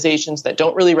organizations that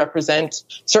don't really represent,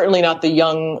 certainly not the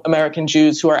young American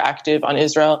Jews who are active on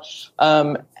Israel.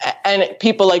 And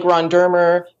people like Ron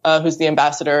Dermer, who's the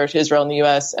ambassador to Israel in the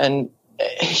U.S., and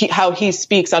how he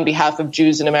speaks on behalf of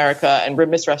Jews in America and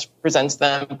misrepresents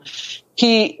them.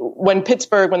 When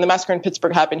the massacre in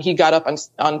Pittsburgh happened, he got up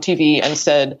on TV and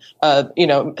said,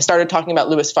 started talking about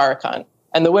Louis Farrakhan.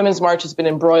 And the Women's March has been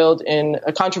embroiled in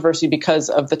a controversy because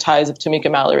of the ties of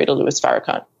Tamika Mallory to Louis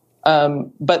Farrakhan.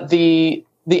 But the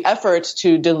effort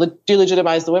to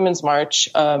delegitimize the Women's March,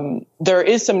 there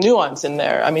is some nuance in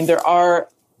there. I mean, there are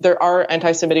there are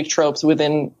anti-Semitic tropes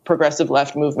within progressive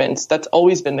left movements. That's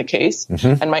always been the case.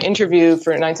 Mm-hmm. And my interview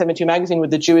for 972 magazine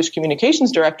with the Jewish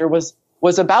communications director was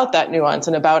about that nuance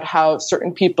and about how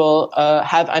certain people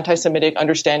have anti-Semitic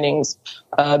understandings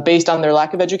based on their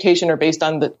lack of education or based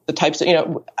on the types of,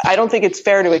 I don't think it's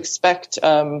fair to expect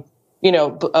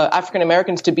African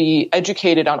Americans to be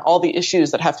educated on all the issues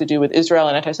that have to do with Israel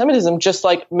and anti-Semitism, just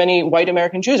like many white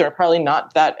American Jews are probably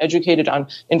not that educated on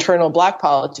internal black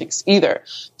politics either.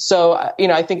 So,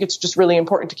 I think it's just really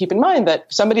important to keep in mind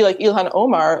that somebody like Ilhan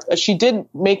Omar, she did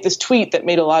make this tweet that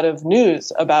made a lot of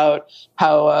news about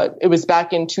how it was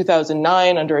back in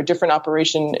 2009 under a different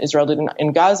operation Israel did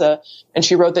in Gaza. And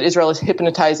she wrote that Israel is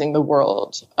hypnotizing the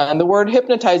world. And the word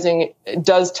hypnotizing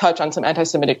does touch on some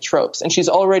anti-Semitic tropes. And she's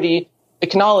already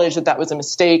acknowledged that was a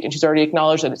mistake, and she's already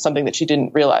acknowledged that it's something that she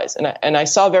didn't realize. And I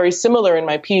saw very similar in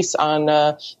my piece on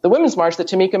the Women's March that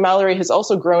Tamika Mallory has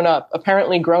also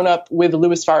apparently grown up with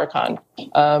Louis Farrakhan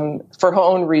for her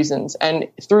own reasons. And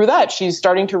through that, she's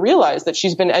starting to realize that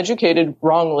she's been educated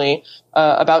wrongly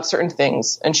about certain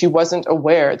things, and she wasn't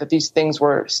aware that these things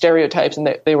were stereotypes and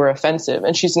that they were offensive.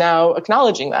 And she's now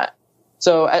acknowledging that.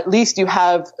 So at least you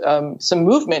have some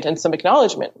movement and some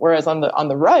acknowledgement, whereas on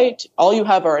the right, all you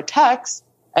have are attacks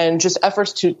and just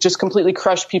efforts to just completely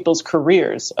crush people's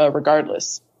careers,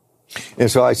 regardless.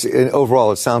 And so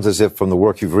overall, it sounds as if from the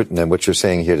work you've written and what you're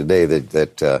saying here today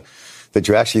that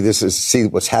you actually see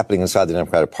what's happening inside the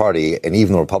Democratic Party and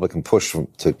even the Republican push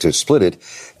to split it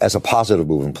as a positive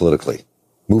movement politically,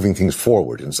 moving things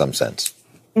forward in some sense.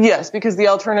 Yes, because the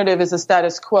alternative is a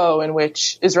status quo in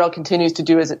which Israel continues to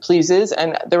do as it pleases.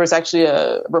 And there was actually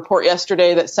a report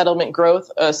yesterday that settlement growth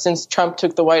since Trump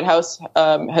took the White House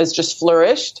has just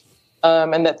flourished,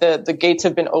 and that the gates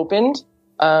have been opened.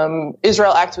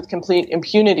 Israel acts with complete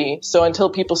impunity. So until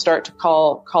people start to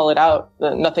call it out,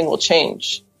 nothing will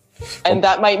change. And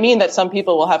that might mean that some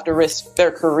people will have to risk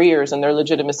their careers and their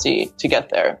legitimacy to get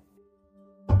there.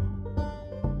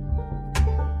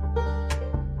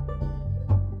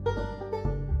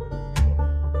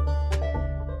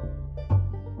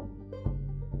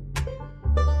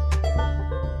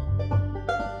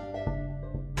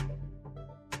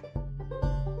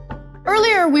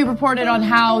 Earlier, we reported on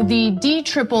how the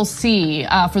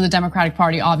DCCC for the Democratic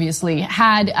Party, obviously,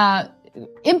 had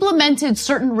implemented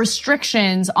certain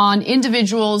restrictions on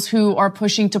individuals who are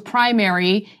pushing to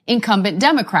primary incumbent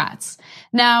Democrats.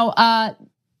 Now,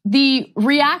 the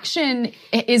reaction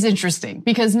is interesting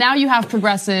because now you have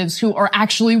progressives who are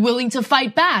actually willing to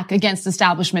fight back against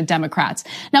establishment Democrats.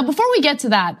 Now, before we get to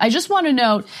that, I just want to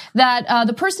note that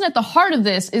the person at the heart of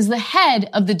this is the head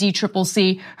of the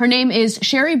DCCC. Her name is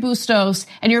Cheri Bustos,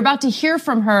 and you're about to hear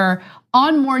from her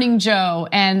on Morning Joe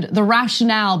and the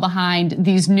rationale behind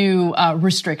these new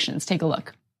restrictions. Take a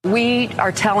look. We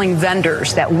are telling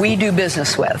vendors that we do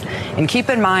business with, and keep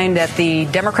in mind that the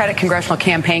Democratic Congressional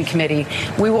Campaign Committee,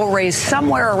 we will raise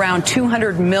somewhere around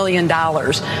 $200 million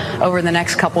over the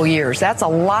next couple years. That's a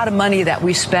lot of money that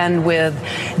we spend with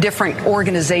different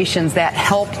organizations that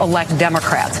help elect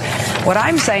Democrats. What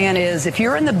I'm saying is if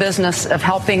you're in the business of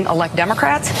helping elect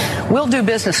Democrats, we'll do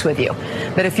business with you.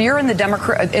 But if you're in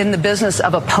the business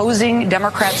of opposing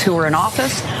Democrats who are in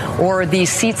office or these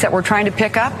seats that we're trying to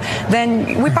pick up,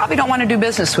 then we probably don't want to do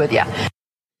business with you.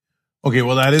 Okay,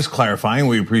 well, that is clarifying.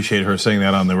 We appreciate her saying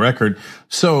that on the record.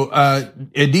 So,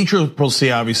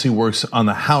 DCCC obviously works on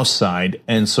the House side,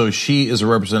 and so she is a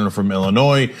representative from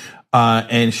Illinois,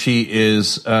 and she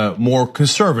is a more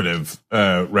conservative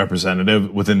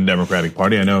representative within the Democratic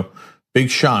Party. I know, big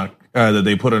shock that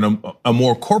they put in a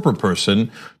more corporate person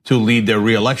to lead their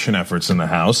reelection efforts in the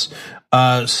House.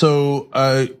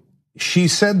 So she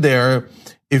said there,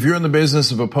 if you're in the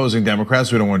business of opposing Democrats,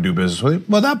 we don't want to do business with you.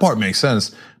 Well, that part makes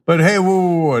sense. But hey,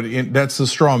 whoa, that's the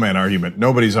straw man argument.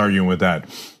 Nobody's arguing with that.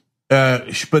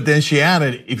 But then she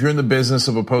added, if you're in the business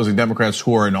of opposing Democrats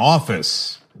who are in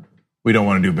office, we don't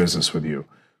want to do business with you.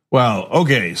 Well,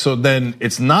 okay, so then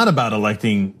it's not about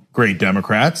electing great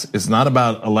Democrats. It's not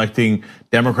about electing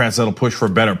Democrats that'll push for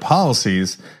better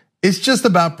policies. It's just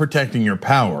about protecting your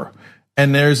power.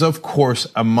 And there's, of course,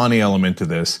 a money element to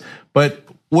this. But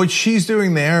what she's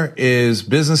doing there is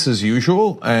business as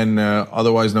usual, and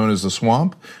otherwise known as the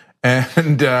swamp.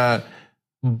 And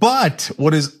but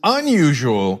what is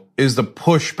unusual is the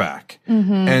pushback.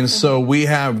 Mm-hmm. And so we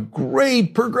have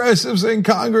great progressives in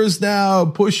Congress now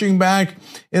pushing back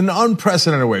in an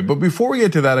unprecedented way. But before we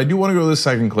get to that, I do want to go to the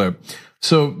second clip.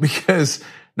 So because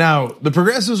now the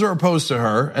progressives are opposed to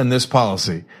her and this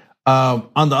policy.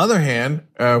 On the other hand,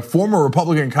 former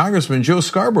Republican Congressman Joe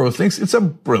Scarborough thinks it's a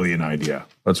brilliant idea.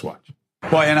 Let's watch.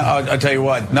 Well, and I'll tell you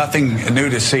what, nothing new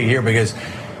to see here because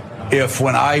if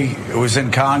when I was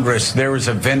in Congress, there was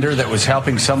a vendor that was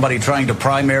helping somebody trying to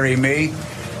primary me,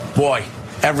 boy,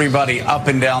 everybody up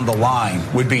and down the line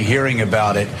would be hearing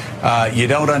about it. You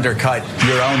don't undercut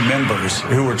your own members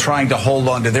who are trying to hold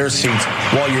on to their seats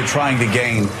while you're trying to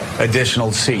gain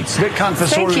additional seats. Vic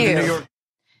Confessore, the New York.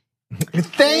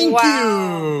 Thank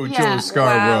you, Joe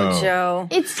Scarborough. Wow, Joe.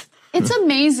 It's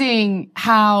amazing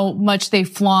how much they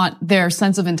flaunt their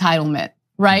sense of entitlement,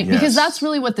 right? Yes. Because that's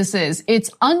really what this is. It's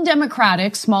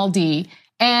undemocratic, small d,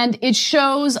 and it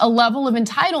shows a level of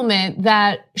entitlement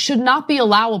that should not be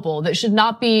allowable, that should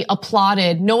not be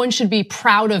applauded. No one should be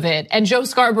proud of it. And Joe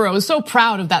Scarborough is so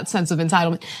proud of that sense of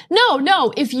entitlement.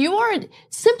 No, if you are,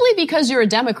 simply because you're a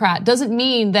Democrat doesn't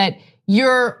mean that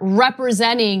you're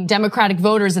representing Democratic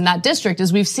voters in that district,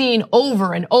 as we've seen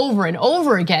over and over and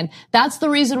over again. That's the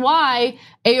reason why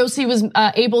AOC was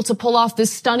able to pull off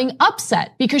this stunning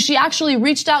upset, because she actually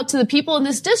reached out to the people in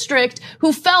this district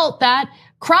who felt that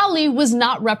Crowley was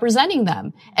not representing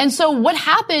them. And so what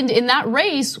happened in that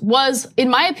race was, in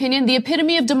my opinion, the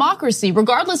epitome of democracy,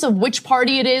 regardless of which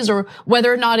party it is or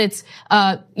whether or not it's,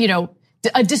 a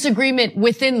disagreement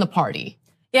within the party.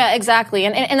 Yeah, exactly.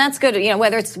 And that's good.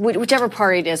 Whether it's whichever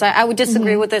party it is. I would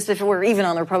disagree with this if it were even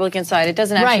on the Republican side. It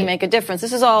doesn't actually make a difference.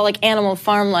 This is all like animal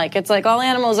farm-like. It's like all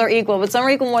animals are equal, but some are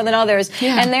equal more than others.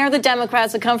 Yeah. And they're the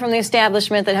Democrats that come from the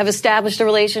establishment, that have established the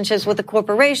relationships with the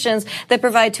corporations that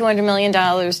provide $200 million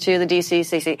to the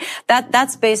DCCC.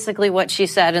 That's basically what she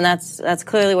said, and that's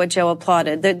clearly what Joe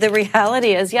applauded. The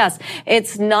reality is, yes,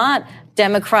 it's not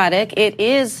democratic. It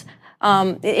is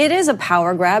a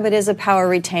power grab. It is a power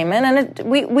retainment.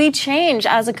 And we change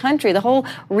as a country. The whole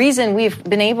reason we've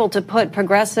been able to put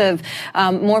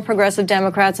more progressive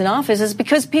Democrats in office is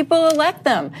because people elect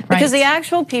them. Right. Because the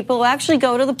actual people who actually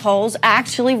go to the polls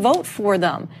actually vote for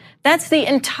them. That's the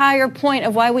entire point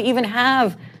of why we even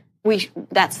have,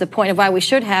 that's the point of why we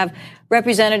should have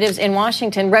representatives in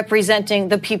Washington representing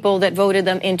the people that voted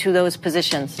them into those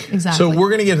positions. Exactly. So we're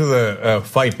going to get to the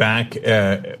fight back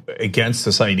against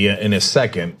this idea in a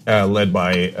second, led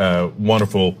by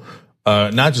wonderful,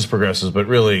 not just progressives, but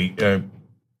really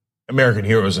American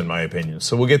heroes, in my opinion.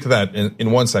 So we'll get to that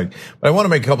in 1 second. But I want to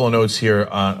make a couple of notes here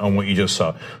on what you just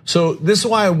saw. So this is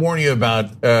why I warn you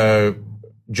about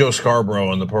Joe Scarborough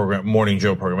on the program, Morning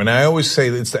Joe program. And I always say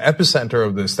that it's the epicenter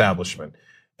of the establishment.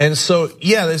 And so,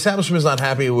 yeah, the establishment is not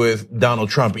happy with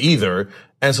Donald Trump either.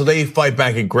 And so they fight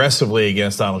back aggressively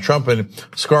against Donald Trump. And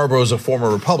Scarborough is a former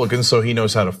Republican, so he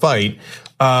knows how to fight.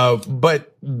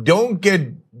 But don't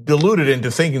get deluded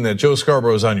into thinking that Joe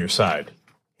Scarborough is on your side.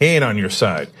 He ain't on your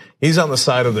side. He's on the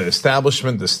side of the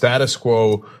establishment, the status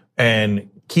quo, and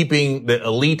keeping the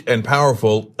elite and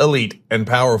powerful.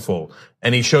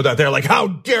 And he showed out there like, how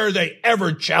dare they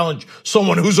ever challenge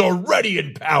someone who's already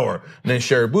in power? And then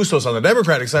Sherry Bustos on the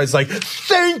Democratic side is like,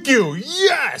 thank you,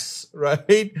 yes,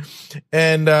 right?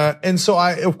 And so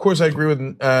I agree with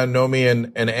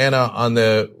Nomi and Anna on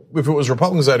if it was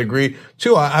Republicans, I'd agree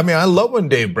too. I mean, I love when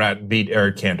Dave Brat beat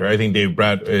Eric Cantor. I think Dave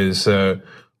Brat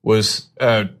was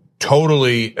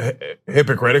totally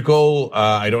hypocritical.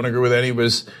 I don't agree with any of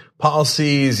his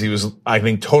policies. He was, I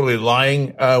think, totally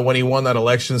lying when he won that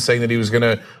election, saying that he was going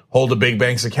to hold the big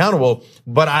banks accountable.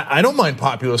 But I don't mind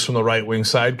populists from the right-wing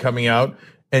side coming out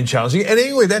and challenging. And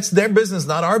anyway, that's their business,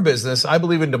 not our business. I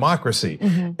believe in democracy.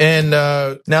 Mm-hmm. And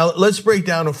now let's break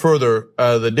down further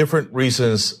the different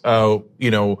reasons, why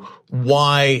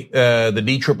the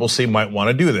DCCC might want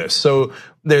to do this. So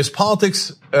there's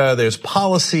politics, there's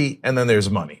policy, and then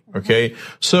there's money. Okay,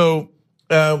 so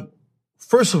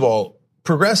first of all,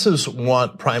 progressives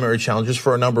want primary challenges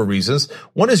for a number of reasons.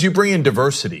 One is you bring in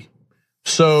diversity.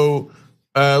 So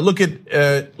let's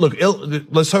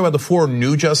talk about the 4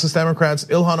 new Justice Democrats.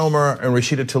 Ilhan Omar and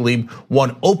Rashida Tlaib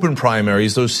won open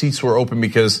primaries. Those seats were open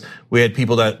because we had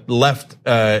people that left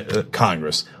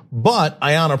Congress. But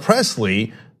Ayanna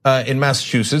Pressley in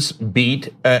Massachusetts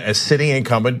beat a sitting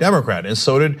incumbent Democrat, and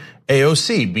so did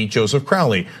AOC, beat Joseph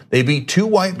Crowley. They beat 2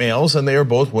 white males, and they are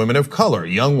both women of color,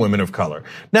 young women of color.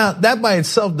 Now, that by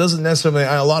itself doesn't necessarily,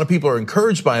 a lot of people are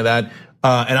encouraged by that,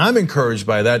 and I'm encouraged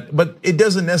by that, but it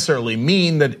doesn't necessarily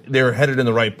mean that they're headed in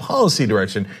the right policy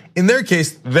direction. In their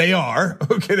case, they are.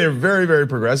 Okay, they're very, very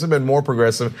progressive, and more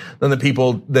progressive than the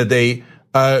people that they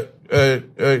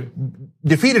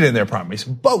defeated in their primaries.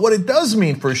 But what it does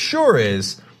mean for sure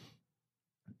is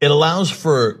it allows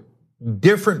for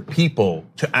different people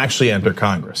to actually enter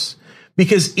Congress.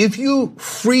 Because if you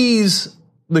freeze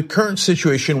the current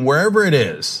situation wherever it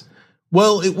is,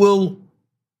 well, it will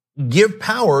give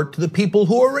power to the people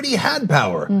who already had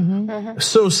power. Mm-hmm.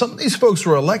 So some of these folks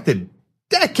were elected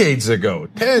decades ago,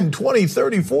 10, 20,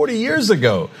 30, 40 years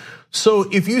ago. So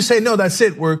if you say, no, that's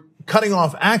it, we're cutting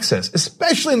off access,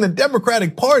 especially in the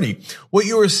Democratic Party, what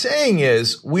you are saying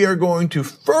is we are going to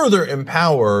further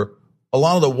empower a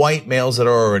lot of the white males that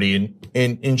are already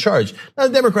in charge. Now,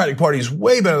 the Democratic Party is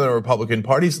way better than the Republican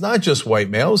Party. It's not just white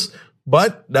males,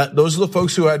 but those are the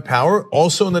folks who had power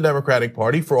also in the Democratic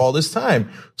Party for all this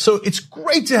time. So it's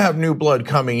great to have new blood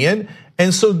coming in.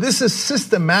 And so this is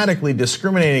systematically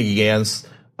discriminating against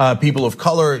people of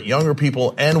color, younger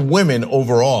people, and women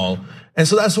overall. And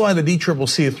so that's why the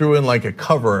DCCC threw in like a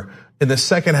cover in the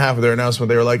second half of their announcement.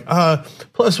 They were like,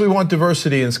 plus we want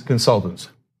diversity in consultants.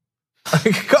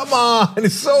 Like, come on,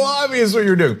 it's so obvious what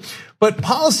you're doing. But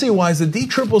policy-wise, the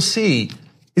DCCC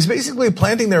is basically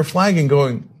planting their flag and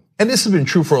going, and this has been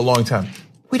true for a long time,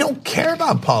 we don't care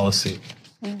about policy.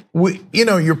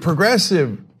 You're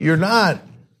progressive, you're not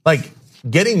like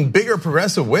getting bigger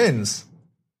progressive wins.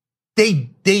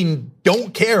 They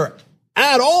don't care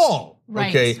at all. Right,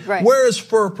 okay. right. Whereas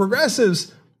for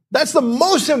progressives, that's the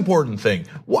most important thing.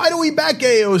 Why do we back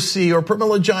AOC or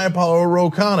Pramila Jayapal or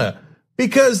Ro Khanna?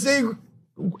 Because they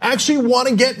actually want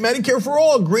to get Medicare for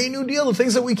all, Green New Deal, the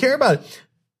things that we care about.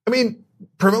 I mean,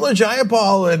 Pramila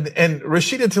Jayapal and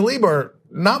Rashida Tlaib are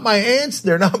not my aunts.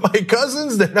 They're not my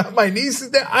cousins. They're not my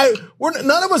nieces.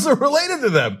 None of us are related to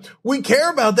them. We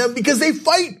care about them because they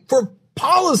fight for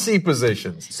policy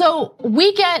positions. So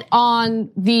we get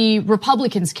on the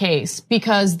Republicans' case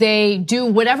because they do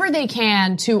whatever they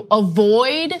can to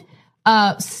avoid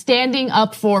standing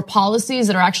up for policies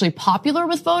that are actually popular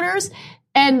with voters.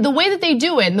 And the way that they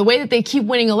do it and the way that they keep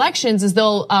winning elections is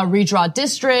they'll redraw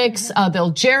districts,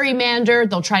 they'll gerrymander,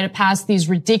 they'll try to pass these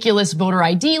ridiculous voter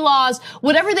ID laws,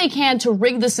 whatever they can to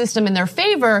rig the system in their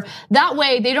favor. That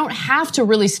way they don't have to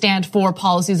really stand for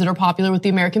policies that are popular with the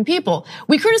American people.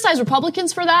 We criticize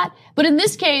Republicans for that, but in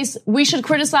this case, we should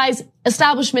criticize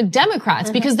establishment Democrats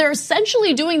because they're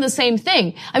essentially doing the same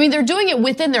thing. I mean, they're doing it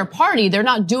within their party. They're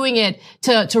not doing it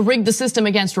to rig the system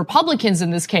against Republicans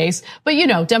in this case. But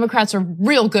Democrats are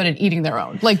real good at eating their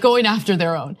own, like going after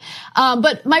their own.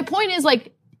 But my point is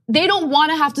like, they don't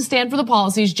want to have to stand for the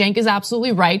policies. Cenk is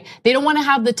absolutely right. They don't want to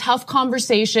have the tough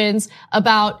conversations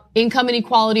about income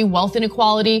inequality, wealth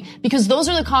inequality, because those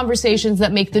are the conversations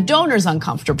that make the donors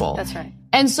uncomfortable. That's right.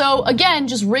 And so again,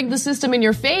 just rig the system in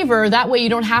your favor. That way you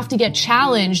don't have to get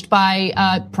challenged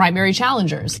by primary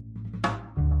challengers.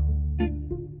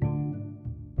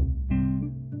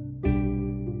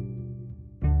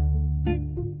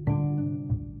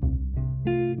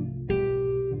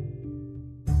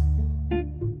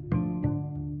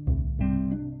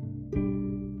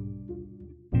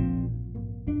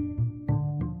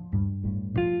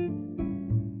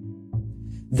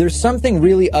 There's something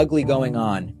really ugly going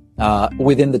on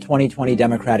within the 2020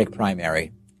 Democratic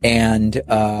primary. And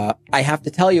I have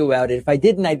to tell you about it. If I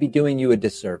didn't, I'd be doing you a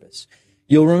disservice.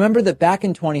 You'll remember that back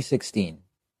in 2016,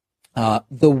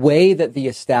 the way that the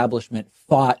establishment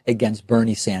fought against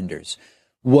Bernie Sanders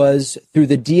was through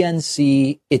the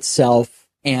DNC itself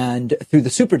and through the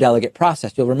superdelegate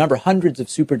process. You'll remember hundreds of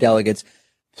superdelegates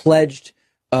pledged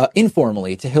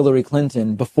informally to Hillary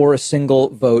Clinton before a single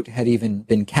vote had even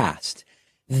been cast.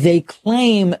 They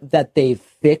claim that they've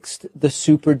fixed the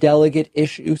superdelegate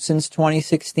issue since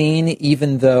 2016,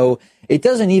 even though it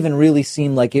doesn't even really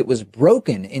seem like it was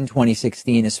broken in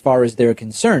 2016 as far as they're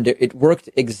concerned. It worked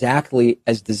exactly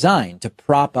as designed to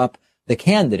prop up the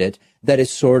candidate that is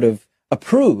sort of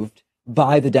approved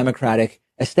by the Democratic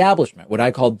establishment, what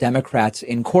I call Democrats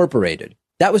Incorporated.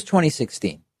 That was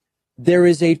 2016. There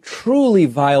is a truly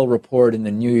vile report in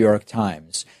the New York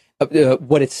Times.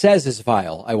 What it says is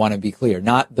vile, I want to be clear,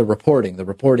 not the reporting. The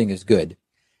reporting is good.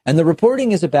 And the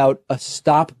reporting is about a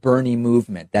Stop Bernie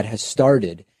movement that has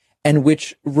started and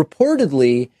which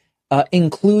reportedly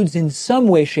includes in some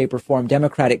way, shape, or form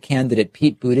Democratic candidate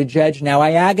Pete Buttigieg. Now,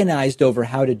 I agonized over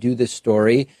how to do this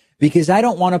story because I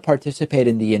don't want to participate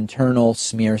in the internal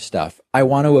smear stuff. I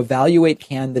want to evaluate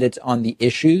candidates on the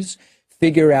issues,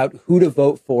 figure out who to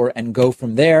vote for, and go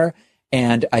from there.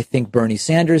 And I think Bernie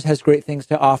Sanders has great things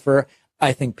to offer.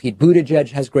 I think Pete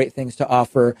Buttigieg has great things to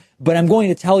offer. But I'm going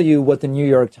to tell you what the New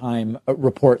York Times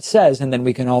report says, and then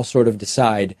we can all sort of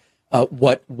decide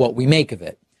what we make of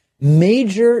it.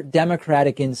 Major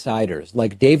Democratic insiders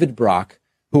like David Brock,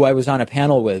 who I was on a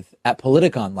panel with at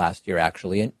Politicon last year,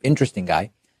 actually, an interesting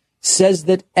guy, says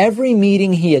that every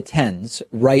meeting he attends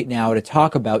right now to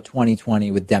talk about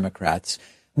 2020 with Democrats,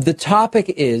 the topic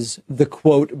is the,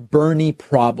 quote, Bernie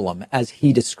problem, as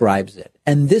he describes it.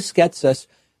 And this gets us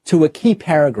to a key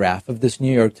paragraph of this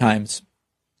New York Times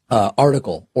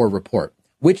article or report,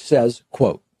 which says,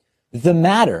 quote, the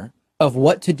matter of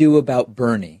what to do about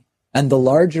Bernie and the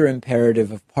larger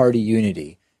imperative of party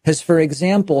unity has, for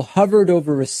example, hovered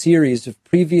over a series of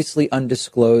previously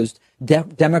undisclosed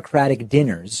Democratic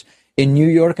dinners in New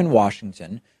York and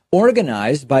Washington,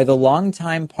 organized by the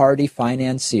longtime party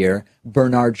financier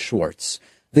Bernard Schwartz.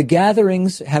 The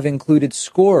gatherings have included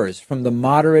scores from the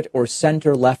moderate or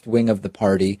center-left wing of the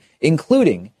party,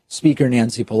 including Speaker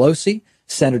Nancy Pelosi,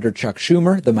 Senator Chuck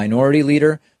Schumer, the minority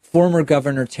leader, former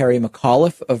Governor Terry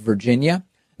McAuliffe of Virginia,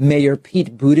 Mayor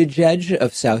Pete Buttigieg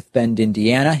of South Bend,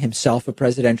 Indiana, himself a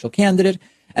presidential candidate,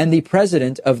 and the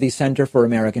president of the Center for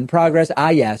American Progress,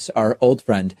 yes, our old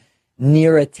friend,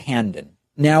 Neera Tanden.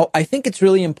 Now, I think it's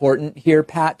really important here,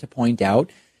 Pat, to point out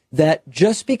that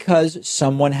just because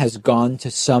someone has gone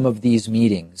to some of these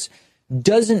meetings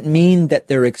doesn't mean that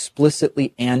they're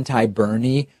explicitly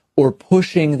anti-Bernie or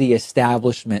pushing the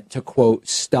establishment to, quote,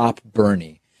 stop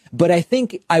Bernie. But I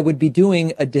think I would be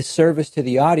doing a disservice to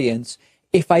the audience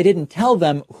if I didn't tell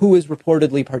them who is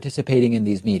reportedly participating in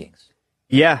these meetings.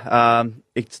 Yeah,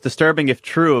 it's disturbing if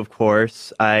true, of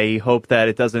course. I hope that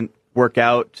it doesn't work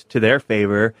out to their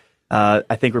favor.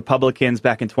 I think Republicans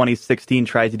back in 2016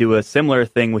 tried to do a similar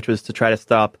thing, which was to try to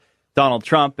stop Donald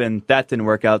Trump, and that didn't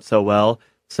work out so well.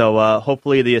 So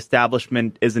hopefully the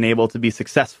establishment isn't able to be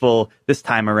successful this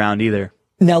time around either.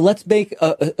 Now, let's make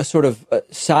a sort of a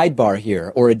sidebar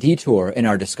here, or a detour in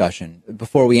our discussion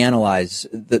before we analyze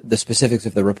the specifics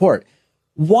of the report.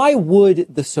 Why would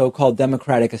the so-called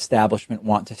Democratic establishment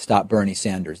want to stop Bernie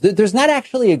Sanders? There's not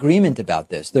actually agreement about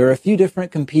this. There are a few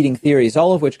different competing theories,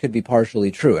 all of which could be partially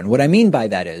true. And what I mean by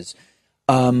that is,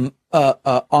 on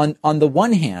the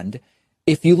one hand,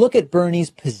 if you look at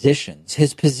Bernie's positions,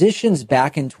 his positions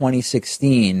back in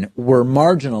 2016 were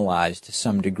marginalized to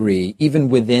some degree, even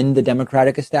within the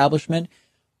Democratic establishment.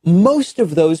 Most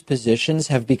of those positions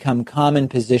have become common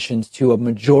positions to a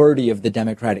majority of the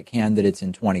Democratic candidates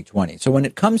in 2020. So when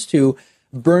it comes to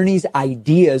Bernie's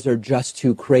ideas are just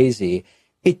too crazy,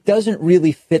 it doesn't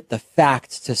really fit the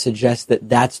facts to suggest that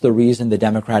that's the reason the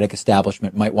Democratic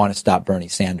establishment might want to stop Bernie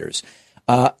Sanders.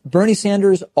 Bernie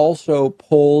Sanders also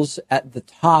polls at the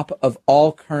top of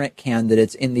all current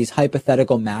candidates in these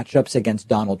hypothetical matchups against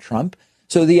Donald Trump.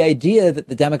 So the idea that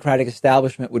the Democratic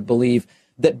establishment would believe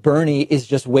that Bernie is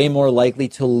just way more likely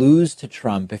to lose to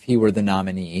Trump if he were the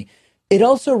nominee, it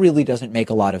also really doesn't make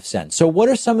a lot of sense. So what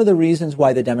are some of the reasons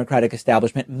why the Democratic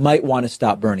establishment might want to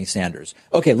stop Bernie Sanders?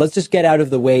 Okay, let's just get out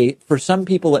of the way. For some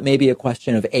people, it may be a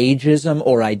question of ageism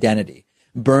or identity.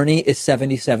 Bernie is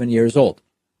 77 years old.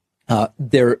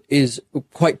 There is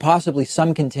quite possibly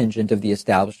some contingent of the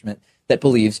establishment that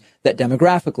believes that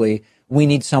demographically we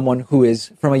need someone who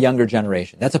is from a younger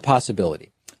generation. That's a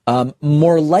possibility.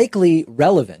 More likely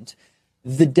relevant,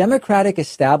 the Democratic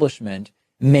establishment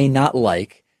may not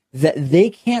like that they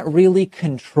can't really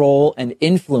control and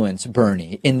influence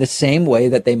Bernie in the same way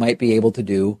that they might be able to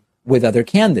do with other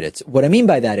candidates. What I mean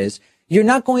by that is you're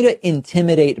not going to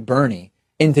intimidate Bernie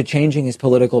into changing his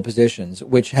political positions,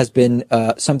 which has been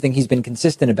something he's been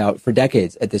consistent about for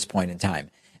decades at this point in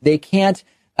time. They can't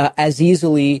as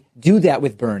easily do that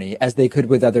with Bernie as they could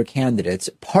with other candidates.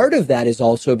 Part of that is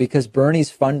also because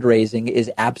Bernie's fundraising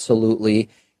is absolutely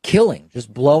killing,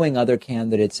 just blowing other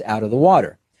candidates out of the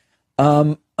water.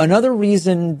 Another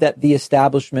reason that the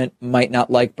establishment might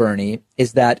not like Bernie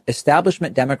is that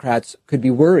establishment Democrats could be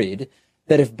worried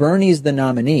that if Bernie's the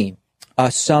nominee,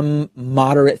 some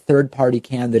moderate third-party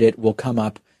candidate will come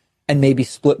up and maybe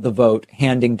split the vote,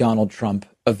 handing Donald Trump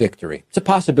a victory. It's a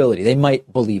possibility. They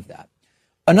might believe that.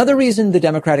 Another reason the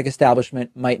Democratic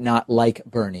establishment might not like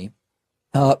Bernie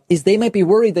is they might be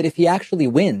worried that if he actually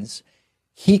wins,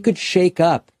 he could shake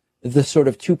up the sort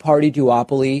of two-party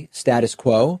duopoly status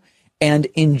quo. And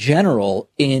in general,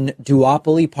 in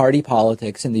duopoly party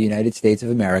politics in the United States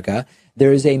of America,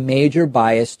 there is a major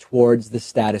bias towards the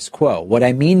status quo. What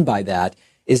I mean by that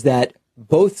is that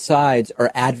both sides are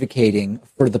advocating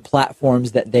for the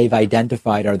platforms that they've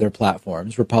identified are their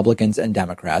platforms, Republicans and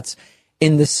Democrats,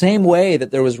 in the same way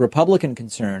that there was Republican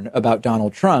concern about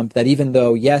Donald Trump, that even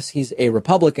though, yes, he's a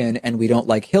Republican and we don't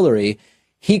like Hillary,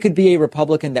 he could be a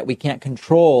Republican that we can't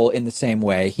control in the same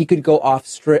way. He could go off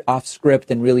script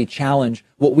and really challenge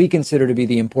what we consider to be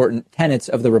the important tenets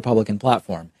of the Republican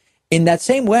platform. In that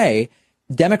same way,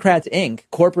 Democrats, Inc.,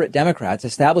 corporate Democrats,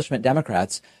 establishment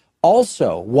Democrats,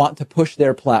 also want to push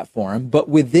their platform, but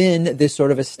within this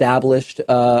sort of established,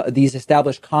 these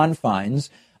established confines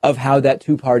of how that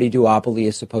two-party duopoly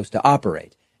is supposed to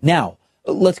operate. Now,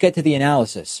 let's get to the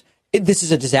analysis. This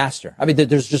is a disaster. I mean,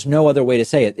 there's just no other way to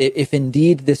say it. If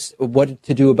indeed this what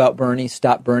to do about Bernie,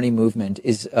 stop Bernie movement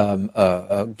is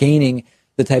gaining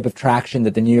the type of traction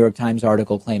that the New York Times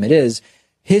article claim it is,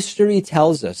 history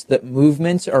tells us that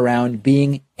movements around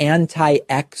being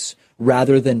anti-X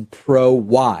rather than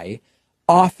pro-Y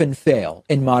often fail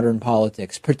in modern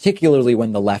politics, particularly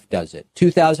when the left does it.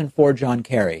 2004, John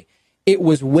Kerry. It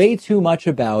was way too much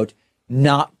about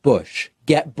not Bush,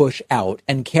 get Bush out,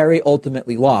 and Kerry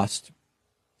ultimately lost,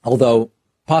 although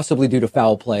possibly due to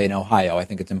foul play in Ohio. I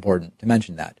think it's important to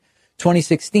mention that.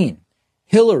 2016,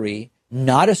 Hillary,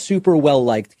 not a super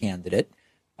well-liked candidate.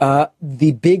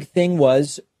 The big thing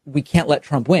was we can't let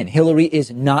Trump win. Hillary is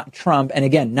not Trump. And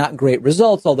again, not great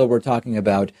results, although we're talking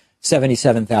about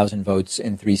 77,000 votes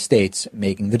in 3 states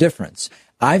making the difference.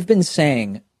 I've been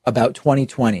saying about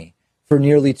 2020 for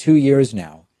nearly 2 years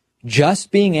now, just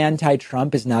being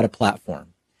anti-Trump is not a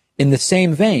platform. In the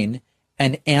same vein,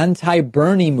 an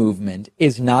anti-Bernie movement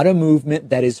is not a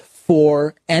movement that is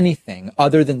for anything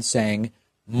other than saying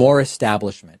more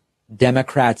establishment,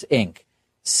 Democrats Inc.,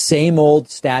 same old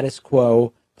status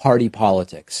quo party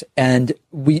politics. And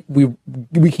we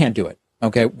can't do it.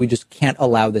 Okay. We just can't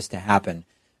allow this to happen.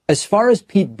 As far as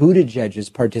Pete Buttigieg's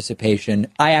participation,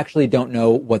 I actually don't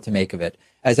know what to make of it.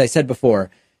 As I said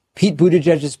before, Pete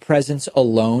Buttigieg's presence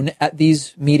alone at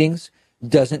these meetings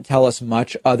doesn't tell us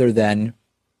much other than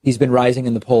he's been rising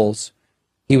in the polls.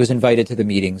 He was invited to the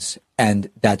meetings, and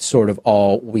that's sort of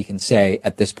all we can say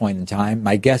at this point in time.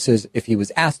 My guess is if he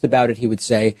was asked about it, he would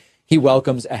say he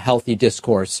welcomes a healthy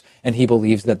discourse and he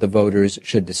believes that the voters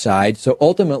should decide. So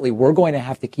ultimately, we're going to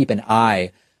have to keep an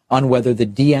eye on whether the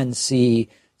DNC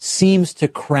seems to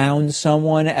crown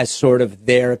someone as sort of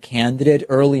their candidate.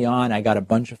 Early on, I got a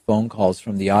bunch of phone calls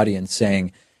from the audience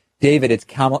saying, David, it's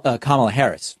Kamala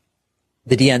Harris.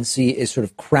 The DNC is sort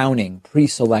of crowning,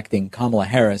 pre-selecting Kamala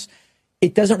Harris.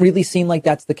 It doesn't really seem like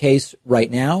that's the case right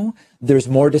now. There's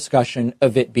more discussion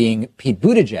of it being Pete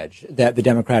Buttigieg that the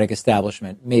Democratic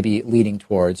establishment may be leading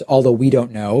towards, although we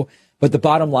don't know. But the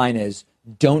bottom line is,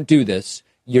 don't do this.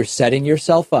 You're setting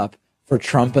yourself up for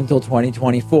Trump until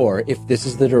 2024 if this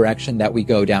is the direction that we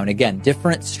go down. Again,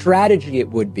 different strategy it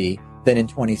would be than in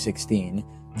 2016.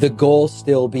 The goal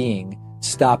still being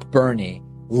stop Bernie.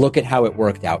 Look at how it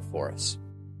worked out for us.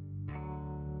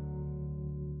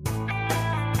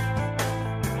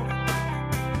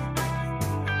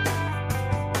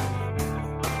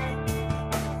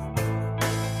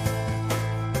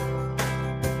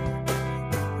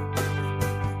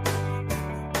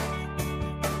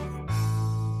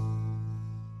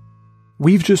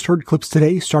 We've just heard clips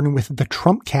today, starting with the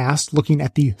Trump cast, looking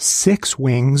at the 6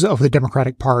 wings of the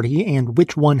Democratic Party and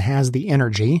which one has the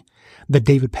energy. The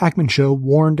David Pakman Show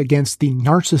warned against the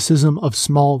narcissism of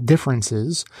small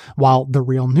differences, while the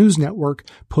Real News Network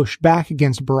pushed back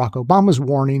against Barack Obama's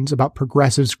warnings about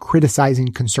progressives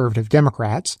criticizing conservative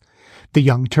Democrats. The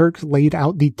Young Turks laid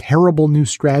out the terrible new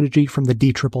strategy from the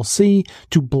DCCC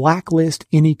to blacklist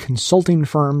any consulting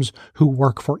firms who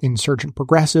work for insurgent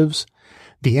progressives.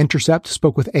 The Intercept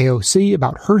spoke with AOC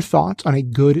about her thoughts on a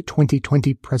good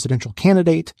 2020 presidential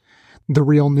candidate. The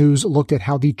Real News looked at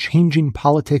how the changing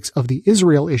politics of the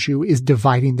Israel issue is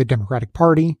dividing the Democratic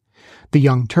Party. The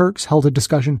Young Turks held a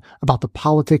discussion about the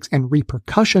politics and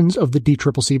repercussions of the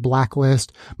DCCC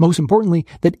blacklist. Most importantly,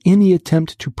 that any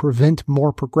attempt to prevent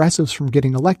more progressives from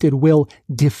getting elected will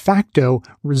de facto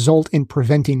result in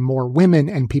preventing more women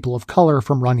and people of color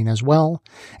from running as well.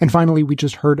 And finally, we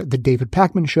just heard the David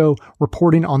Pakman Show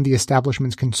reporting on the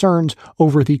establishment's concerns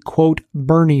over the, quote,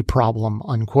 Bernie problem,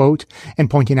 unquote,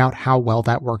 and pointing out how well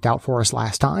that worked out for us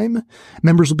last time.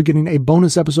 Members will be getting a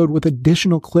bonus episode with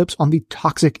additional clips on the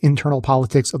toxic internal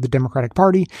politics of the Democratic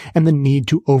Party and the need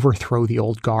to overthrow the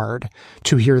old guard.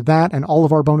 To hear that and all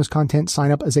of our bonus content,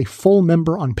 sign up as a full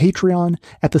member on Patreon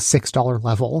at the $6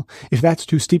 level. If that's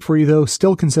too steep for you though,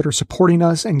 still consider supporting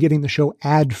us and getting the show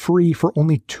ad-free for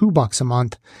only $2 a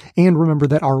month. And remember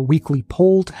that our weekly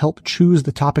poll to help choose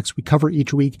the topics we cover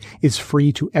each week is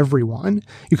free to everyone.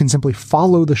 You can simply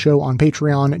follow the show on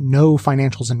Patreon, no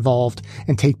financials involved,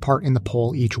 and take part in the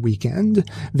poll each weekend.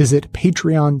 Visit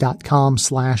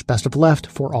patreon.com/bestofleft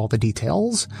for all the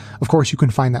details. Of course, you can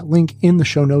find that link in the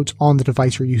show notes on the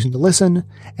device you're using to listen.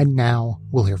 And now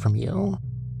we'll hear from you.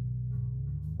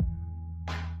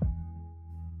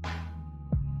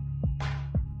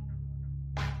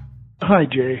 Hi,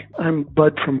 Jay. I'm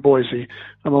Bud from Boise.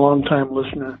 I'm a long-time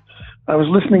listener. I was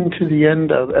listening to the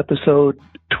end of episode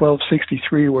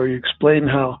 1263 where you explain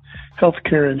how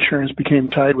healthcare insurance became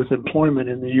tied with employment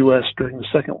in the U.S. during the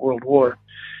Second World War.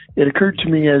 It occurred to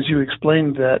me as you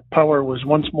explained that power was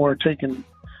once more taken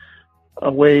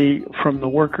away from the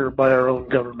worker by our own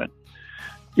government.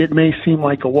 It may seem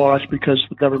like a wash because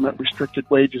the government restricted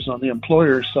wages on the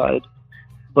employer's side,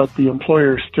 but the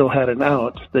employer still had an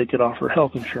out. They could offer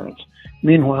health insurance.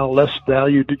 Meanwhile, less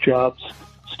valued jobs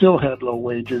still had low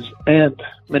wages, and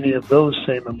many of those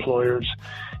same employers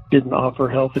didn't offer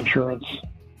health insurance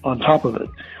on top of it.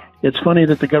 It's funny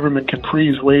that the government can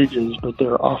freeze wages, but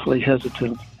they're awfully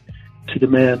hesitant to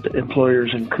demand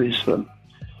employers increase them.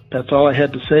 That's all I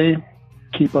had to say.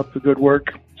 Keep up the good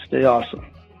work. Stay awesome.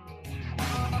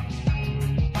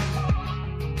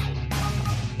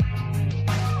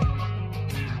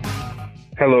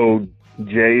 Hello,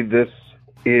 Jay. This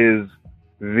is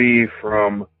V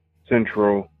from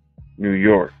Central New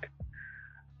York.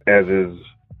 As is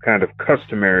kind of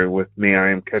customary with me,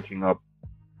 I am catching up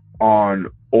on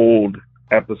old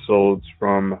episodes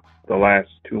from the last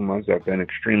 2 months. I've been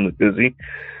extremely busy.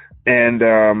 And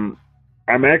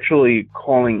I'm actually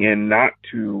calling in not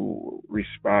to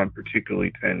respond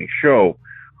particularly to any show,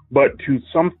 but to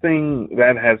something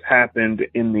that has happened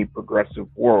in the progressive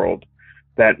world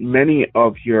that many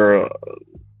of your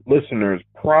listeners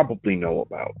probably know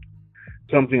about.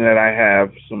 Something that I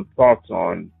have some thoughts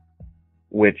on,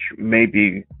 which may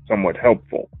be somewhat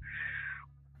helpful.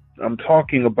 I'm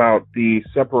talking about the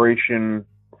separation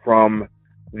from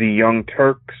the Young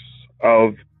Turks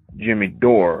of Jimmy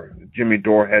Dore. Jimmy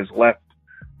Dore has left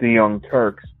the Young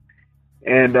Turks.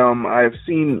 And I've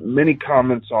seen many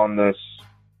comments on this,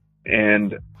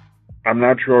 and I'm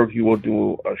not sure if you will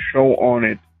do a show on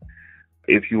it,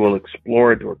 if you will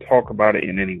explore it or talk about it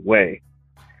in any way.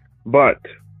 But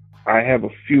I have a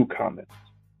few comments.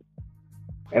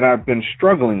 And I've been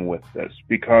struggling with this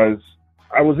because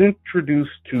I was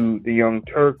introduced to the Young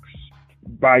Turks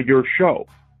by your show.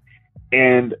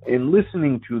 And in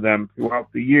listening to them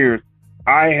throughout the years,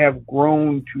 I have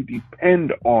grown to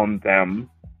depend on them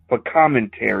for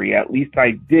commentary. At least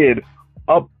I did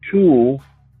up to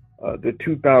the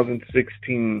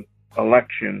 2016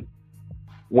 election,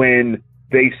 when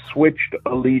they switched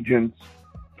allegiance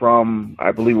from,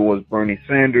 I believe it was Bernie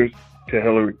Sanders, to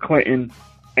Hillary Clinton,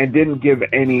 and didn't give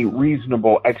any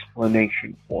reasonable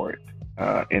explanation for it,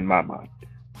 in my mind.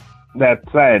 That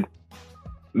said,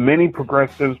 many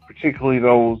progressives, particularly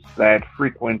those that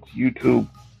frequent YouTube,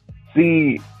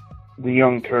 see the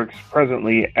Young Turks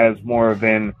presently as more of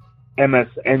an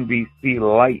MSNBC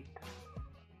light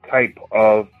type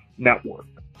of network.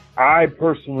 I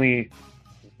personally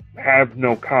have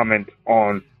no comment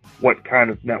on what kind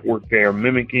of network they are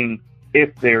mimicking,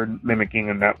 if they're mimicking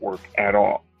a network at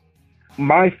all.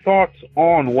 My thoughts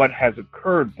on what has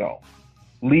occurred, though,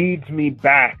 leads me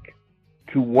back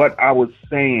to what I was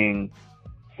saying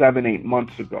 7-8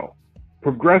 months ago.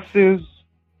 Progressives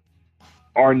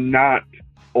are not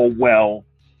a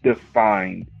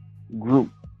well-defined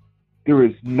group. There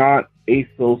is not a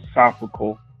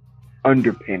philosophical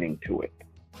underpinning to it.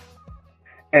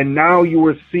 And now you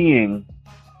are seeing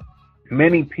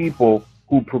many people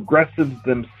who progressives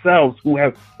themselves, who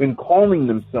have been calling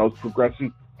themselves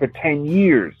progressive for 10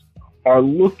 years, are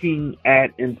looking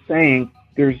at and saying,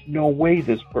 there's no way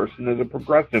this person is a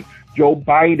progressive. Joe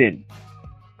Biden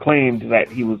claimed that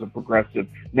he was a progressive.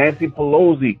 Nancy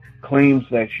Pelosi claims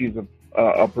that she's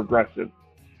a progressive.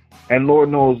 And Lord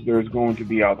knows there's going to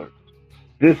be others.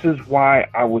 This is why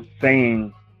I was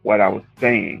saying what I was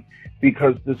saying,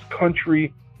 because this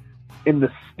country, in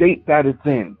the state that it's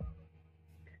in,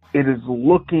 it is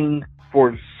looking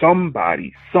for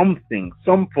somebody, something,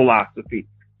 some philosophy,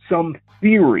 some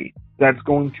theory that's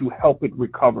going to help it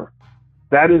recover.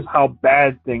 That is how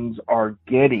bad things are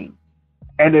getting.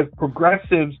 And if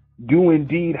progressives do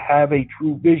indeed have a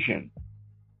true vision,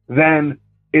 then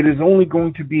it is only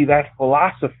going to be that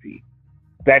philosophy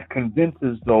that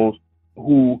convinces those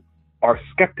who are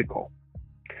skeptical.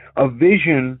 A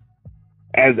vision,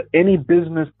 as any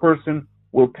business person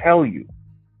will tell you,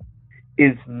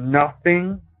 is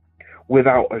nothing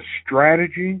without a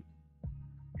strategy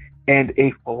and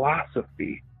a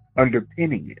philosophy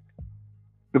underpinning it.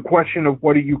 The question of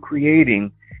what are you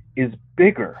creating is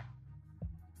bigger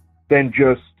than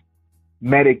just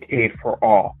Medicaid for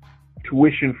all,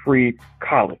 tuition-free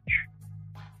college.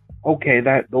 Okay,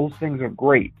 those things are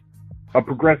great. A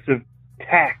progressive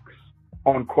tax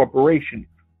on corporations.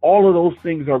 All of those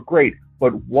things are great,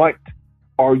 but what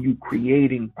are you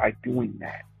creating by doing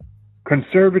that?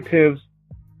 Conservatives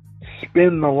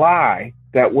spin the lie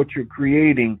that what you're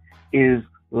creating is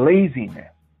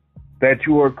laziness, that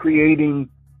you are creating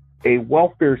a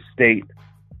welfare state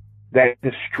that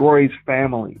destroys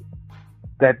families,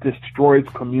 that destroys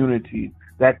communities,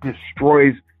 that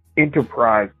destroys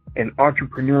enterprise and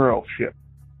entrepreneurship.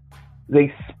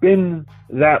 They spin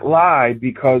that lie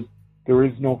because there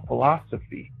is no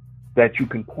philosophy that you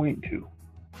can point to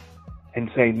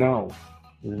and say, no,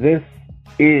 this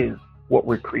is what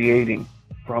we're creating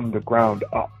from the ground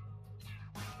up.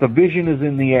 The vision is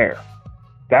in the air.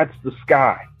 That's the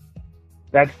sky.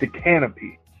 That's the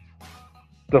canopy.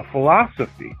 The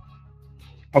philosophy,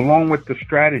 along with the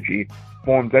strategy,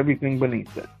 forms everything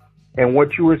beneath it. And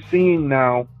what you are seeing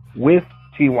now with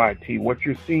TYT, what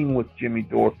you're seeing with Jimmy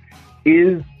Dore,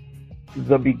 is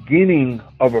the beginning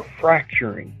of a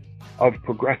fracturing of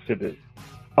progressivism.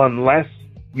 Unless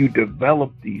you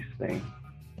develop these things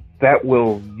that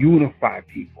will unify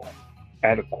people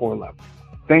at a core level.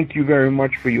 Thank you very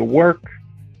much for your work.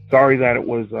 Sorry that it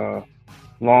was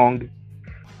long,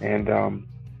 and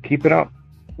keep it up.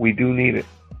 We do need it.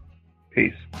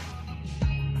 Peace.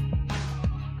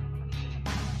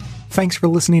 Thanks for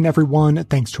listening, everyone.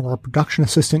 Thanks to our production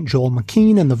assistant, Joel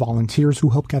McKean, and the volunteers who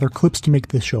help gather clips to make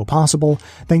this show possible.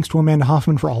 Thanks to Amanda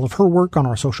Hoffman for all of her work on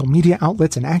our social media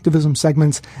outlets and activism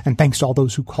segments. And thanks to all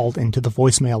those who called into the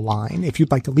voicemail line. If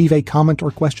you'd like to leave a comment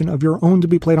or question of your own to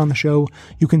be played on the show,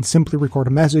 you can simply record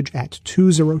a message at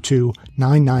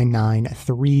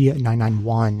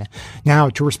 202-999-3991. Now,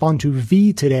 to respond to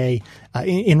V today,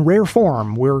 in rare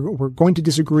form, we're going to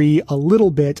disagree a little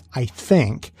bit, I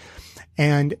think.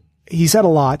 And he said a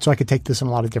lot, so I could take this in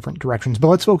a lot of different directions, but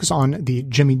let's focus on the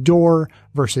Jimmy Dore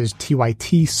versus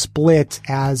TYT split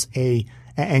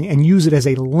and use it as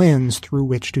a lens through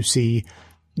which to see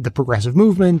the progressive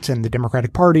movement and the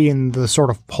Democratic Party and the sort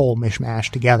of whole mishmash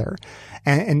together.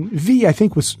 And V, I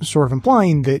think, was sort of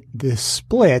implying that this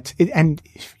split, and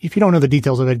if you don't know the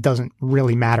details of it, it doesn't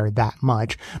really matter that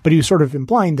much, but he was sort of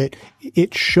implying that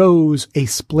it shows a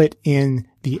split in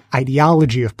the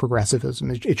ideology of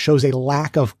progressivism. It shows a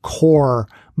lack of core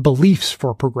beliefs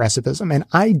for progressivism. And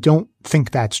I don't think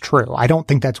that's true. I don't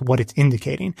think that's what it's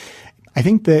indicating. I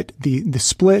think that the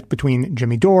split between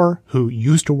Jimmy Dore, who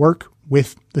used to work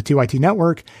with the TYT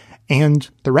network, and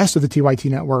the rest of the TYT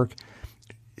network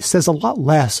says a lot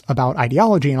less about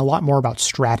ideology and a lot more about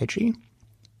strategy,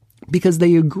 because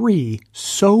they agree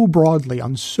so broadly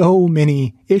on so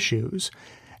many issues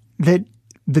that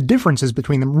the differences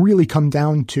between them really come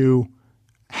down to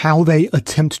how they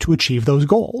attempt to achieve those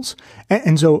goals.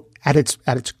 And so at its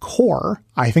core,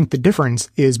 I think the difference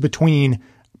is between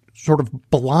sort of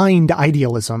blind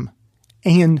idealism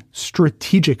and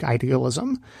strategic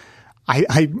idealism.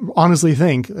 I honestly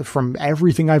think, from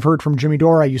everything I've heard from Jimmy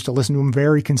Dore, I used to listen to him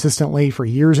very consistently for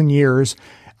years and years.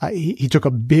 He took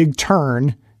a big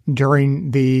turn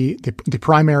during the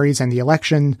primaries and the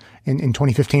election in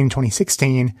 2015 and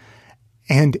 2016.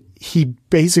 And he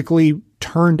basically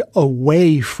turned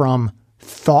away from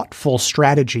thoughtful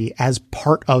strategy as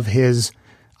part of his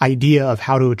idea of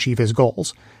how to achieve his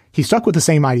goals. He stuck with the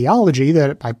same ideology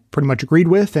that I pretty much agreed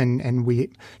with, and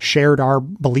we shared our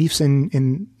beliefs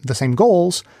in the same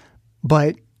goals,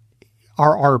 but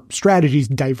our strategies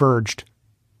diverged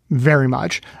very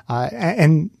much.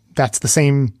 And that's the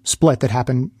same split that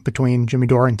happened between Jimmy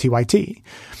Dore and TYT.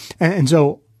 And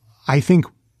so I think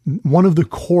one of the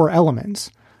core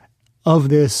elements of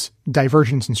this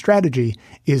divergence in strategy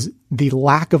is the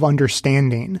lack of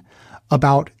understanding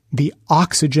about the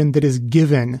oxygen that is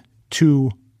given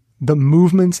to the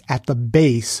movements at the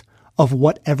base of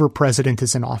whatever president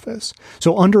is in office.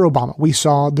 So under Obama, we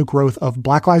saw the growth of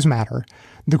Black Lives Matter,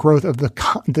 the growth of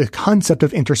the concept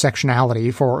of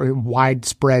intersectionality for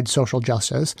widespread social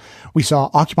justice. We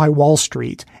saw Occupy Wall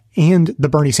Street and the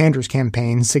Bernie Sanders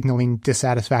campaign signaling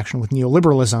dissatisfaction with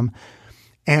neoliberalism.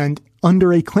 And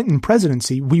under a Clinton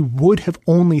presidency, we would have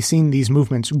only seen these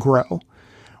movements grow.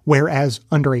 Whereas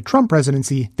under a Trump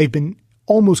presidency, they've been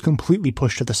almost completely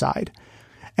pushed to the side.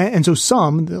 And so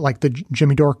some, like the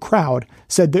Jimmy Dore crowd,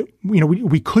 said that,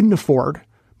 we couldn't afford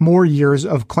more years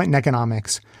of Clinton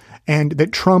economics, and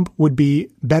that Trump would be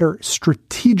better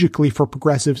strategically for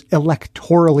progressives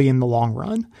electorally in the long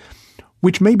run,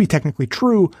 which may be technically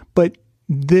true, but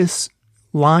this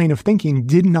line of thinking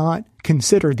did not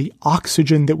consider the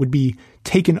oxygen that would be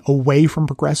taken away from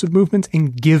progressive movements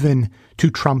and given to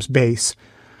Trump's base.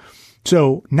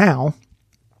 So now,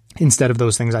 instead of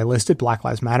those things I listed, Black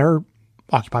Lives Matter,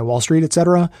 Occupy Wall Street,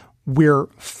 etc., we're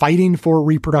fighting for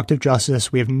reproductive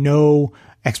justice. We have no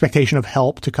expectation of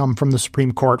help to come from the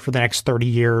Supreme Court for the next 30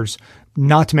 years,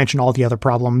 not to mention all the other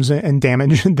problems and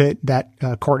damage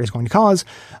that court is going to cause.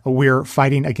 We're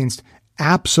fighting against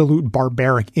absolute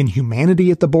barbaric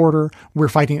inhumanity at the border. We're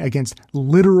fighting against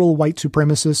literal white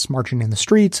supremacists marching in the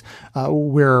streets.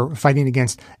 We're fighting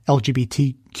against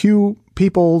LGBTQ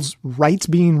people's rights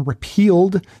being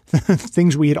repealed.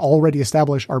 Things we had already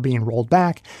established are being rolled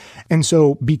back. And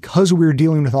so because we're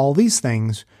dealing with all these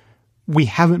things, we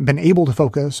haven't been able to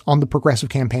focus on the progressive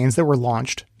campaigns that were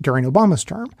launched during Obama's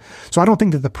term. So I don't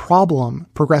think that the problem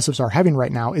progressives are having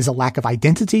right now is a lack of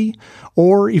identity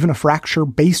or even a fracture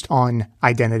based on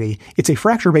identity. It's a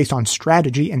fracture based on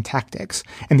strategy and tactics.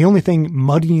 And the only thing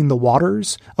muddying the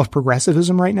waters of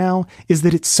progressivism right now is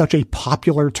that it's such a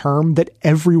popular term that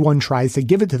everyone tries to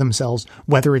give it to themselves,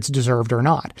 whether it's deserved or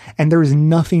not. And there is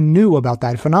nothing new about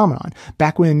that phenomenon.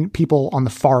 Back when people on the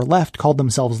far left called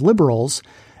themselves liberals,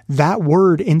 that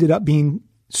word ended up being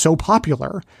so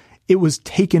popular, it was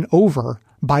taken over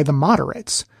by the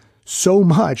moderates so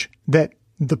much that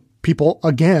the people,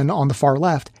 again, on the far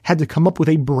left had to come up with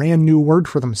a brand new word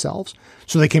for themselves.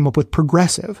 So they came up with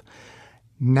progressive.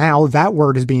 Now that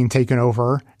word is being taken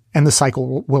over and the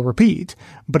cycle will repeat.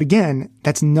 But again,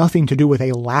 that's nothing to do with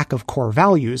a lack of core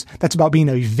values. That's about being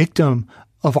a victim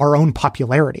of our own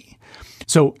popularity.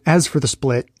 So as for the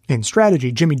split in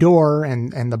strategy, Jimmy Dore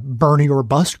and the Bernie or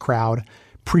bust crowd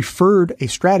preferred a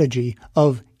strategy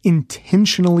of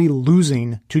intentionally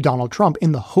losing to Donald Trump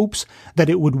in the hopes that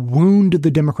it would wound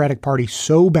the Democratic Party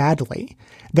so badly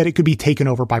that it could be taken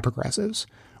over by progressives,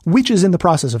 which is in the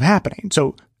process of happening.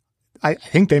 So I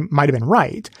think they might have been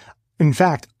right. In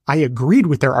fact, I agreed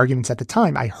with their arguments at the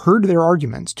time. I heard their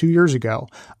arguments 2 years ago.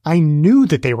 I knew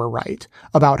that they were right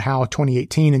about how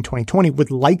 2018 and 2020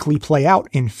 would likely play out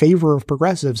in favor of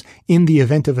progressives in the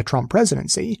event of a Trump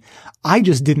presidency. I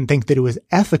just didn't think that it was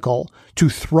ethical to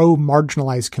throw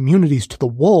marginalized communities to the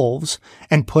wolves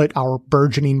and put our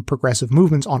burgeoning progressive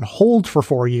movements on hold for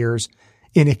 4 years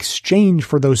in exchange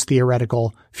for those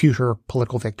theoretical future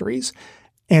political victories.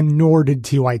 And nor did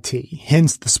TYT,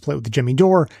 hence the split with Jimmy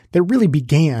Dore that really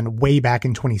began way back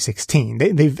in 2016.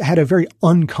 They've had a very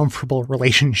uncomfortable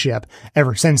relationship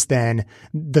ever since then.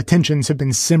 The tensions have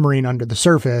been simmering under the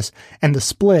surface, and the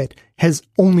split has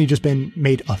only just been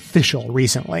made official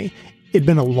recently. It'd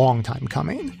been a long time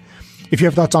coming. If you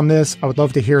have thoughts on this, I would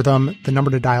love to hear them. The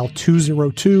number to dial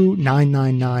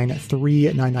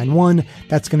 202-999-3991.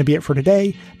 That's going to be it for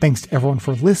today. Thanks to everyone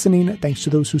for listening. Thanks to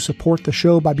those who support the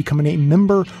show by becoming a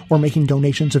member or making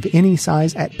donations of any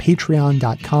size at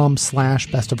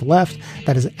patreon.com/bestofleft.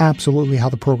 That is absolutely how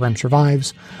the program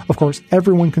survives. Of course,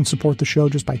 everyone can support the show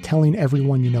just by telling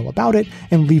everyone you know about it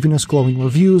and leaving us glowing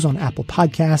reviews on Apple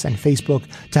Podcasts and Facebook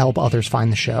to help others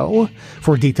find the show.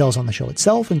 For details on the show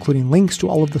itself, including links to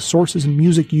all of the sources and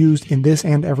music used in this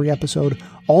and every episode,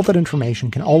 all that information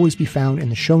can always be found in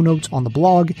the show notes on the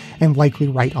blog and likely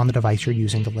right on the device you're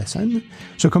using to listen.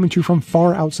 So coming to you from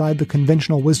far outside the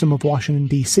conventional wisdom of Washington,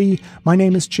 D.C., my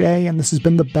name is Jay, and this has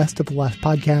been the Best of the Left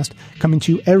podcast, coming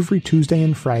to you every Tuesday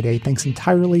and Friday, thanks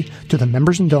entirely to the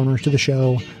members and donors to the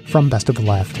show from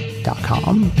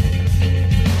bestoftheleft.com.